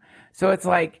bathroom. So it's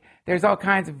like there's all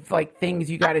kinds of like things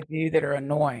you got to do that are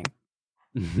annoying.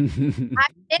 I'm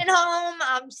in home.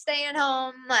 I'm staying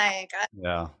home. Like,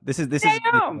 yeah, this is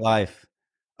life.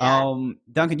 Yeah.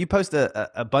 Duncan, you post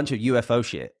a bunch of UFO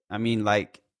shit. I mean,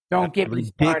 like, Don't get a me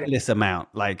started. ridiculous amount.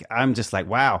 Like, I'm just like,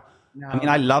 wow. No. I mean,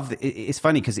 I love it. It's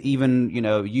funny because even, you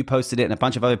know, you posted it and a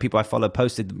bunch of other people I follow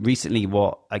posted recently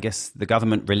what I guess the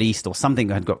government released or something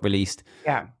had got released.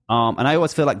 Yeah. And I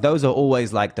always feel like those are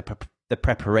always like the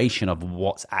preparation of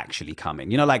what's actually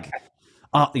coming. You know, like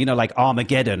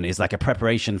Armageddon is like a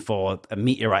preparation for a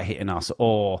meteorite hitting us,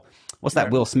 or what's that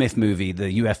Will Smith movie,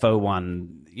 the UFO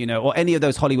one, you know, or any of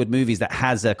those Hollywood movies that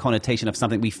has a connotation of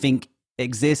something we think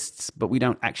exists, but we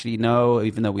don't actually know,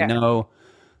 even though we know.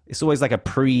 It's always like a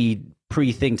pre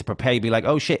thing to prepare. Be like,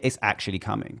 oh shit, it's actually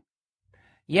coming.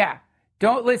 Yeah.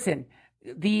 Don't listen.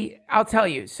 I'll tell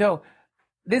you. So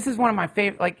this is one of my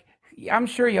favorite, like, I'm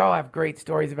sure y'all have great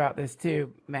stories about this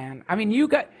too, man. I mean,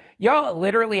 y'all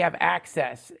literally have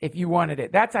access if you wanted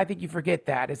it. I think you forget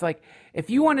that. It's like, if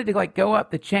you wanted to like go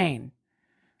up the chain,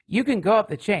 you can go up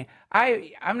the chain.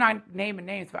 I'm not naming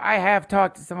names, but I have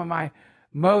talked to some of my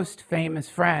most famous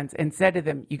friends and said to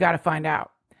them, you got to find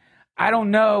out. I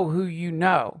don't know who you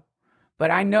know,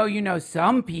 but I know you know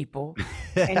some people,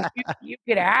 and you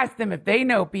could ask them if they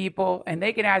know people, and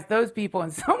they can ask those people,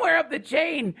 and somewhere up the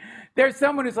chain, there's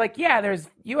someone who's like, yeah, there's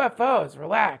UFOs,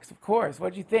 relax, of course,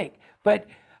 what'd you think? But,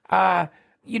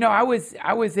 you know, I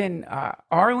was in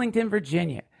Arlington,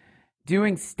 Virginia,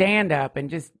 doing stand-up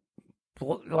and just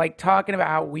like talking about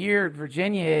how weird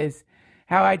Virginia is,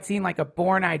 how I'd seen like a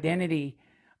Born Identity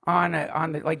on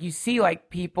the, like, you see like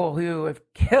people who have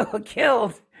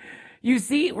killed, you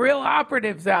see real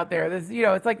operatives out there. This, you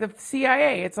know, it's like the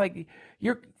CIA. It's like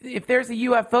if there's a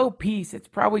UFO piece, it's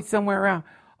probably somewhere around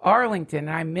Arlington.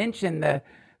 And I mentioned the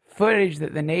footage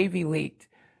that the Navy leaked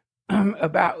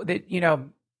about that, you know,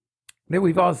 that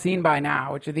we've all seen by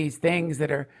now, which are these things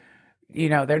that are, you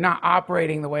know, they're not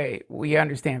operating the way we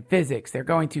understand physics. They're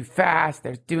going too fast.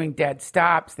 They're doing dead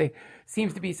stops. They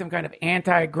seems to be some kind of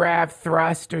anti-grav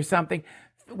thrust or something.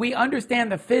 We understand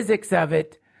the physics of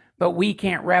it, but we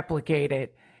can't replicate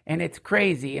it. And it's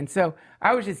crazy. And so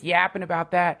I was just yapping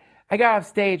about that. I got off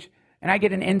stage and I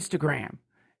get an Instagram.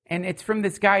 And it's from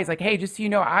this guy. He's like, hey, just so you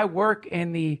know, I work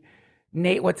in the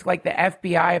what's like the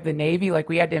FBI of the Navy. Like,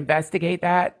 we had to investigate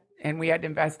that. And we had to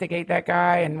investigate that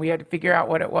guy, and we had to figure out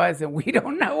what it was, and we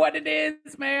don't know what it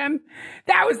is, man.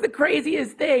 That was the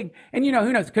craziest thing. And, you know,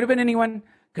 who knows? Could have been anyone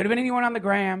on the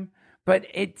gram, but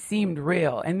it seemed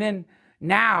real. And then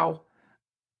now,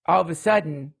 all of a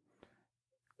sudden,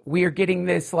 we are getting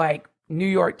this, like,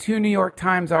 two New York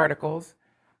Times articles,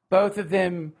 both of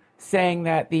them saying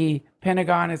that the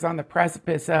Pentagon is on the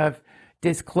precipice of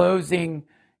disclosing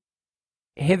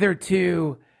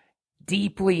hitherto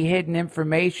deeply hidden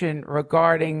information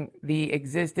regarding the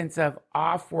existence of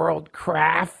off-world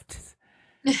crafts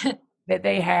that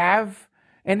they have.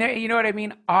 And they, you know what I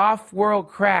mean? Off-world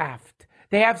craft.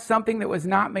 They have something that was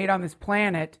not made on this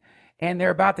planet, and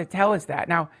they're about to tell us that.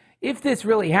 Now, if this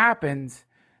really happens,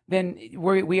 then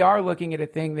we are looking at a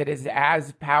thing that is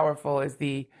as powerful as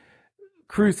the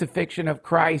crucifixion of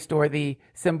Christ, or the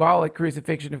symbolic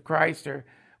crucifixion of Christ, or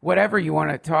whatever you want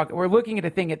to talk. We're looking at a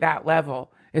thing at that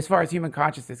level as far as human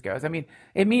consciousness goes. I mean,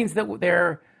 it means that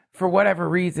they're, for whatever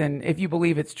reason, if you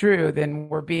believe it's true, then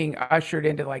we're being ushered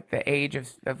into like the age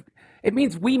of it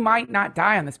means we might not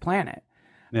die on this planet.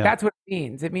 Yeah. That's what it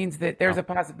means. It means that there's a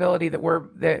possibility that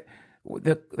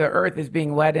the earth is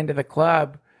being led into the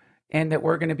club, and that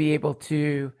we're going to be able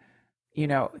to, you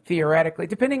know, theoretically,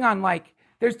 depending on, like,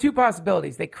 there's two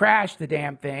possibilities. They crash the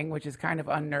damn thing, which is kind of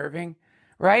unnerving,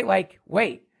 right? Like,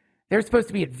 wait, they're supposed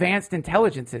to be advanced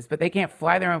intelligences, but they can't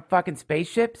fly their own fucking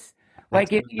spaceships.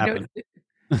 Like, it, you know,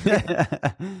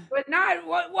 but not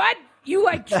what you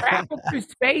like travel through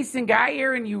space and got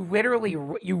here, and you literally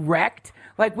you wrecked.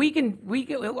 Like, we can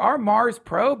our Mars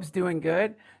probe's doing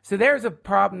good, so there's a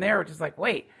problem there, which is like,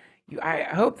 wait, I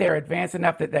hope they're advanced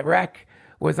enough that the wreck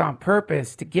was on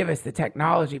purpose to give us the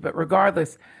technology. But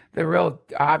regardless, the real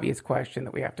obvious question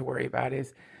that we have to worry about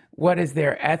is, what is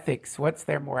their ethics? What's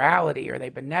their morality? Are they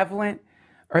benevolent?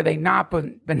 Are they not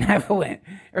benevolent?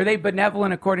 Are they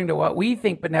benevolent according to what we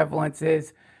think benevolence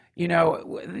is? You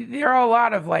know, there are a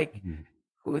lot of like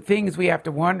things we have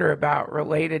to wonder about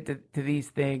related to these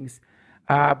things.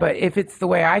 But if it's the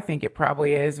way I think it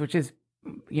probably is, which is,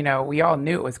 you know, we all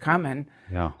knew it was coming.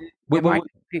 Yeah.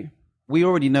 we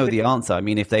already know the answer. I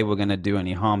mean, if they were going to do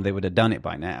any harm, they would have done it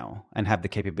by now and have the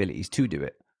capabilities to do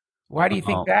it. Why do you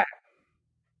think that?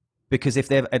 Because if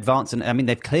they've advanced, and I mean,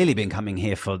 they've clearly been coming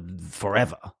here for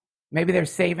forever. Maybe they're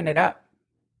saving it up.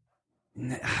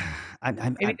 Maybe.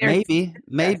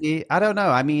 I don't know.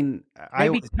 I mean,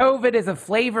 maybe COVID is a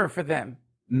flavor for them.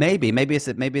 Maybe it's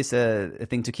a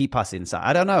thing to keep us inside.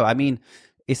 I don't know. I mean,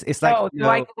 it's like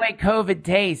like the way COVID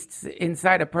tastes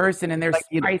inside a person, and they're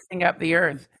spicing up the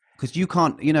earth. Because you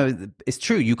can't, it's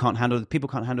true. People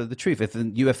can't handle the truth. If a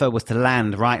UFO was to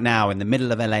land right now in the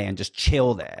middle of LA and just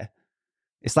chill there,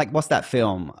 it's like, what's that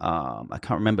film? I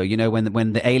can't remember.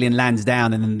 When the alien lands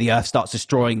down and then the earth starts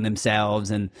destroying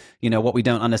themselves, and what we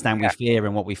don't understand we fear,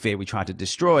 and what we fear we try to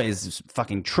destroy is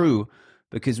fucking true,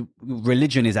 because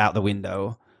religion is out the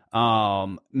window.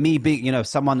 Me being,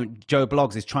 someone, Joe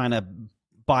Bloggs, is trying to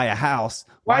buy a house.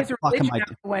 Why is religion out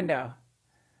the window?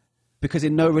 Because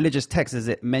in no religious text does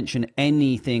it mention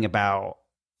anything about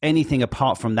anything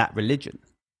apart from that religion.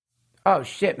 Oh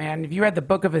shit, man! Have you read the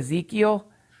Book of Ezekiel?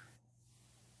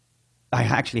 I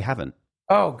actually haven't.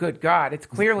 Oh, good God. It's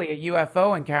clearly a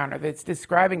UFO encounter that's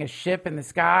describing a ship in the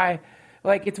sky.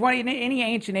 Like, it's any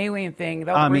ancient alien thing.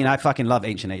 I fucking love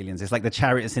ancient aliens. It's like the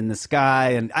chariots in the sky.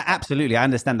 And absolutely, I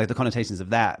understand the connotations of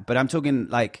that. But I'm talking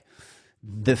like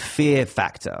the fear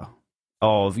factor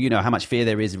of, how much fear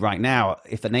there is right now.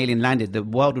 If an alien landed, the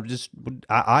world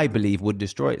I believe, would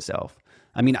destroy itself.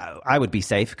 I mean, I would be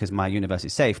safe because my universe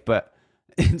is safe. But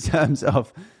in terms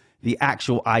of the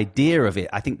actual idea of it,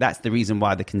 I think that's the reason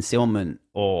why the concealment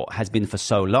has been for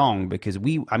so long, because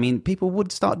people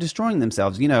would start destroying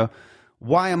themselves.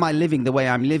 Why am I living the way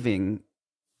I'm living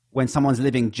when someone's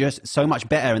living just so much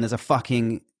better and there's a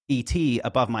fucking ET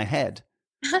above my head?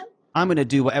 I'm going to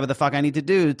do whatever the fuck I need to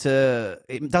do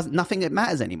nothing that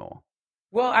matters anymore.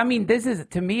 Well, I mean, this is,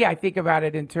 to me, I think about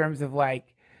it in terms of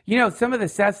like, some of the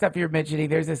Seth stuff you're mentioning,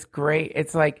 there's this great,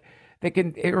 it's like,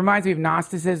 it reminds me of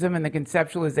Gnosticism and the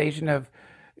conceptualization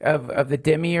of the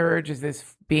demiurge as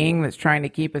this being that's trying to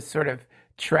keep us sort of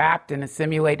trapped in a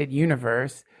simulated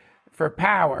universe for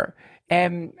power.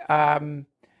 And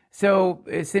so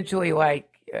essentially,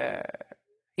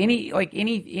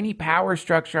 any power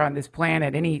structure on this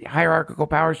planet, any hierarchical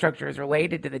power structure is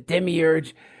related to the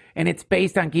demiurge, and it's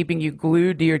based on keeping you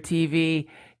glued to your TV,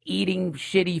 eating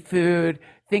shitty food,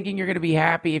 thinking you're going to be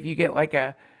happy if you get like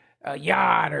a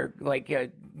yacht or like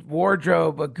a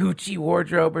wardrobe, a Gucci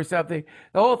wardrobe or something.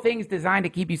 The whole thing's designed to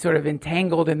keep you sort of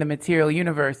entangled in the material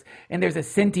universe, and there's a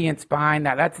sentience behind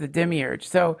that. That's the demiurge.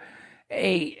 So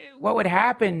what would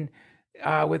happen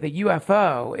with a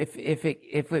UFO if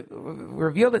it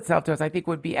revealed itself to us, I think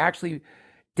would be actually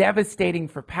devastating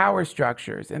for power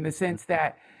structures, in the sense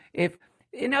that if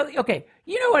you know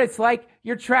what it's like.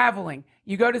 You're traveling,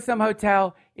 you go to some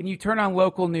hotel and you turn on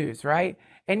local news, right?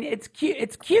 And it's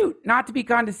cute, not to be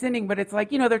condescending, but it's like,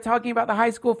 they're talking about the high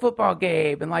school football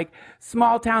game and like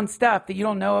small town stuff that you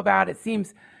don't know about. It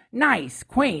seems nice,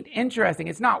 quaint, interesting.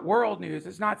 It's not world news.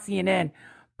 It's not CNN.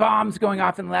 Bombs going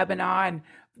off in Lebanon,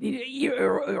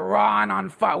 Iran on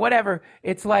fire, whatever.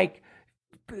 It's like,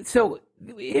 so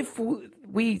if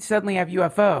we suddenly have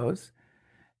UFOs,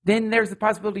 then there's the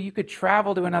possibility you could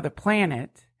travel to another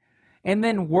planet, and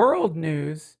then world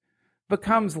news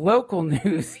becomes local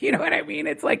news. You know what I mean?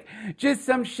 It's like just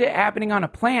some shit happening on a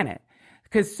planet,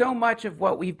 because so much of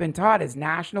what we've been taught is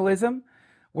nationalism.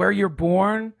 Where you're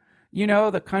born,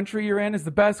 the country you're in is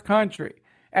the best country.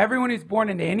 Everyone who's born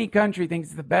into any country thinks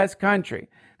it's the best country.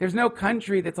 There's no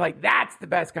country that's like, that's the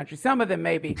best country. Some of them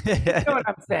maybe. You know what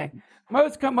I'm saying?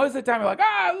 Most of the time you're like,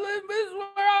 this is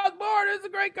where I was born. This is a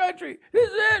great country. This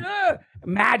is it.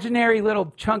 Imaginary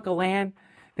little chunk of land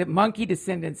that monkey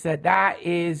descendants said, that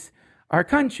is our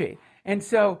country. And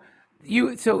so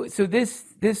this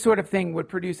sort of thing would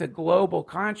produce a global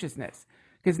consciousness,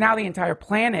 because now the entire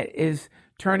planet is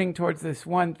turning towards this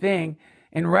one thing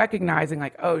and recognizing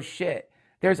like, oh shit,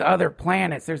 there's other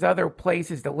planets, there's other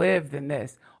places to live than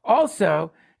this.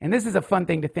 Also, and this is a fun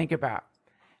thing to think about,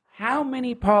 how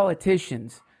many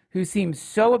politicians who seem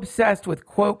so obsessed with,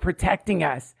 quote, protecting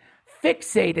us,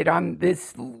 fixated on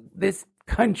this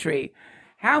country,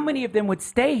 how many of them would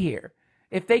stay here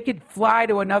if they could fly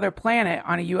to another planet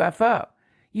on a UFO?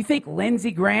 You think Lindsey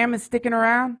Graham is sticking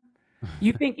around?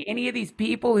 You think any of these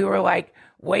people who are like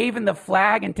waving the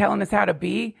flag and telling us how to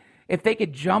be, if they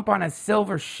could jump on a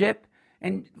silver ship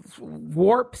and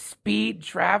warp speed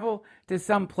travel to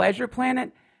some pleasure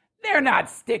planet, they're not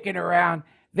sticking around.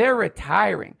 they're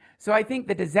retiring. So I think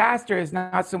the disaster is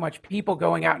not so much people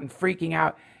going out and freaking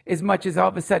out as much as all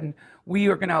of a sudden we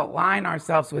are going to align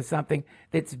ourselves with something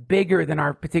that's bigger than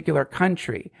our particular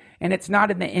country. And it's not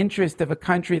in the interest of a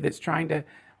country that's trying to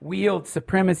wield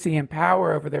supremacy and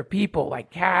power over their people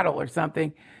like cattle or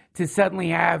something, to suddenly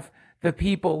have the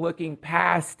people looking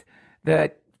past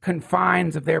the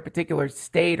confines of their particular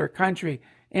state or country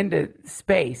into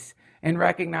space and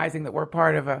recognizing that we're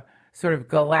part of a sort of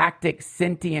galactic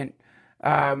sentient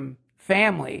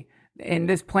family, and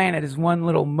this planet is one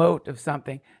little mote of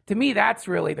something. To me, that's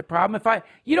really the problem.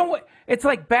 It's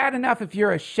like bad enough if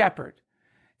you're a shepherd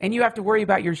and you have to worry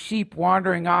about your sheep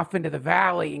wandering off into the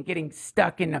valley and getting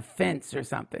stuck in a fence or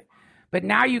something. But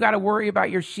now you got to worry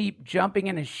about your sheep jumping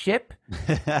in a ship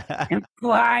and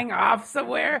flying off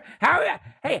somewhere. How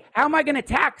am I going to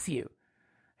tax you?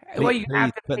 Please, you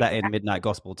have to put that in Midnight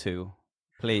Gospel too,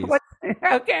 please.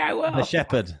 Okay, I will. The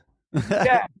shepherd.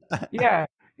 yeah.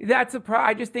 That's a problem.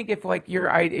 I just think if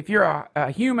you're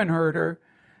a human herder,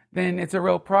 then it's a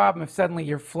real problem if suddenly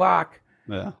your flock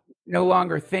no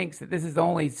longer thinks that this is the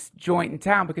only joint in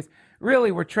town, because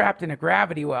really we're trapped in a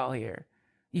gravity well here.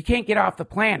 You can't get off the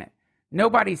planet.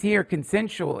 Nobody's here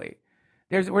consensually.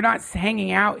 We're not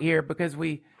hanging out here because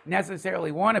we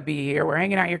necessarily want to be here. We're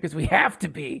hanging out here because we have to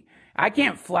be. I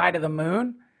can't fly to the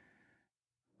moon.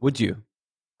 Would you?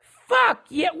 Fuck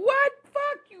yeah! What?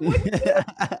 Fuck you!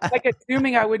 Like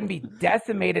assuming I wouldn't be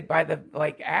decimated by the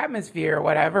atmosphere or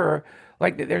whatever, or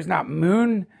like there's not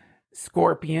moon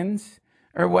scorpions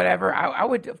or whatever. I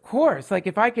would, of course, like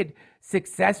if I could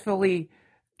successfully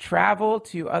travel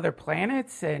to other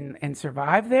planets and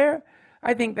survive there,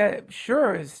 I think that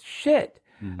sure as shit.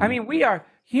 Mm-hmm. I mean,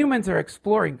 humans are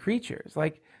exploring creatures,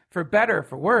 like for better or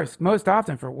for worse, most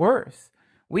often for worse.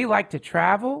 We like to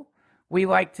travel. We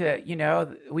like to,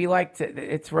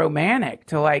 it's romantic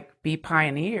to be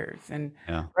pioneers. And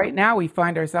right now we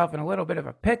find ourselves in a little bit of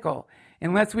a pickle.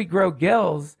 Unless we grow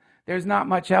gills, there's not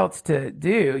much else to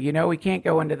do. We can't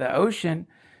go into the ocean.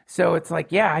 So it's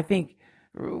I think,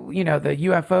 the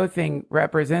UFO thing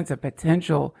represents a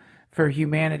potential for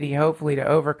humanity, hopefully, to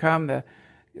overcome the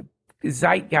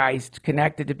zeitgeist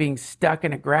connected to being stuck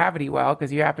in a gravity well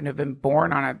because you happen to have been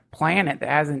born on a planet that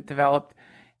hasn't developed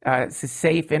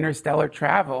safe interstellar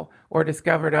travel or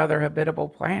discovered other habitable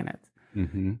planets.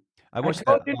 Mm-hmm. I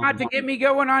told you not to get me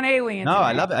going on aliens. No,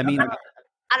 I love it. I mean,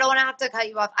 I don't want to have to cut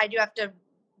you off. I do have to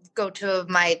go to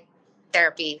my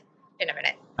therapy in a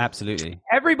minute. Absolutely.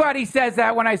 Everybody says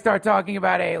that when I start talking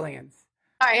about aliens.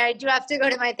 Sorry, I do have to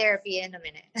go to my therapy in a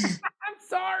minute. I'm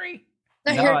sorry.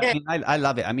 No, I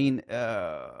love it. I mean,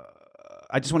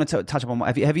 I just want to touch upon.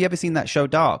 Have you ever seen that show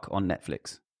Dark on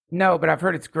Netflix? No, but I've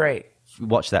heard it's great.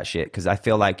 Watch that shit, because I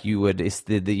feel like you would. It's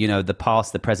the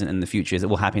past, the present, and the future is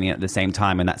all happening at the same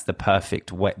time, and that's the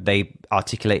perfect way they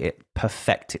articulate it.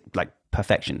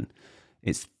 Perfection.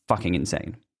 It's fucking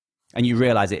insane, and you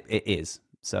realize it is.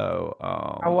 So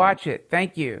I'll watch it.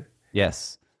 Thank you.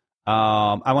 Yes.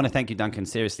 I want to thank you, Duncan.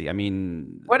 Seriously, I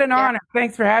mean, what an honor.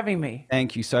 Thanks for having me.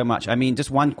 Thank you so much. I mean,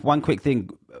 just one quick thing.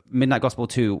 Midnight Gospel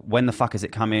 2. When the fuck is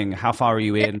it coming? How far are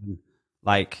you in?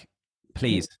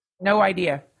 Please. No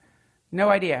idea.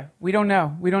 We don't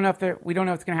know. We don't know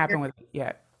what's going to happen with it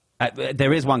yet.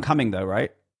 There is one coming though,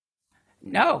 right?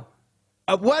 No.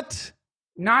 What?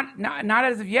 Not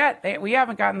as of yet. We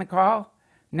haven't gotten the call.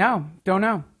 No, don't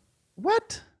know.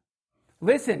 What?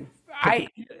 Listen,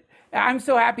 I'm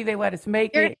so happy they let us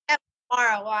make it.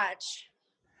 Tomorrow, watch.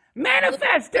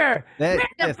 Manifester!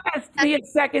 Manifest me a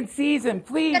second season,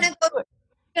 please. I'm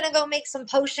gonna go make some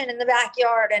potion in the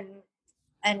backyard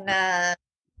and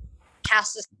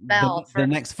cast a spell. The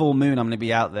next full moon, I'm gonna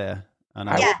be out there. And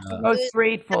I'm most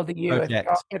grateful to you. If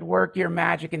y'all could work your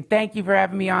magic. And thank you for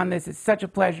having me on this. It's such a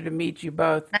pleasure to meet you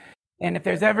both. And if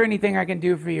there's ever anything I can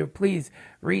do for you, please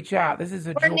reach out. This is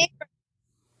a joy.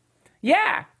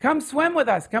 Yeah, come swim with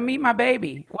us. Come meet my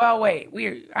baby. Well,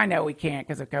 wait, I know we can't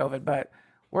because of COVID, but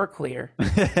we're clear.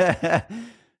 We're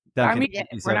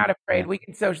not afraid. We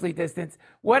can socially distance.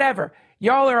 Whatever.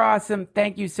 Y'all are awesome.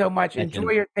 Thank you so much.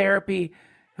 Enjoy your therapy.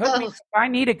 I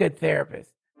need a good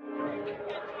therapist.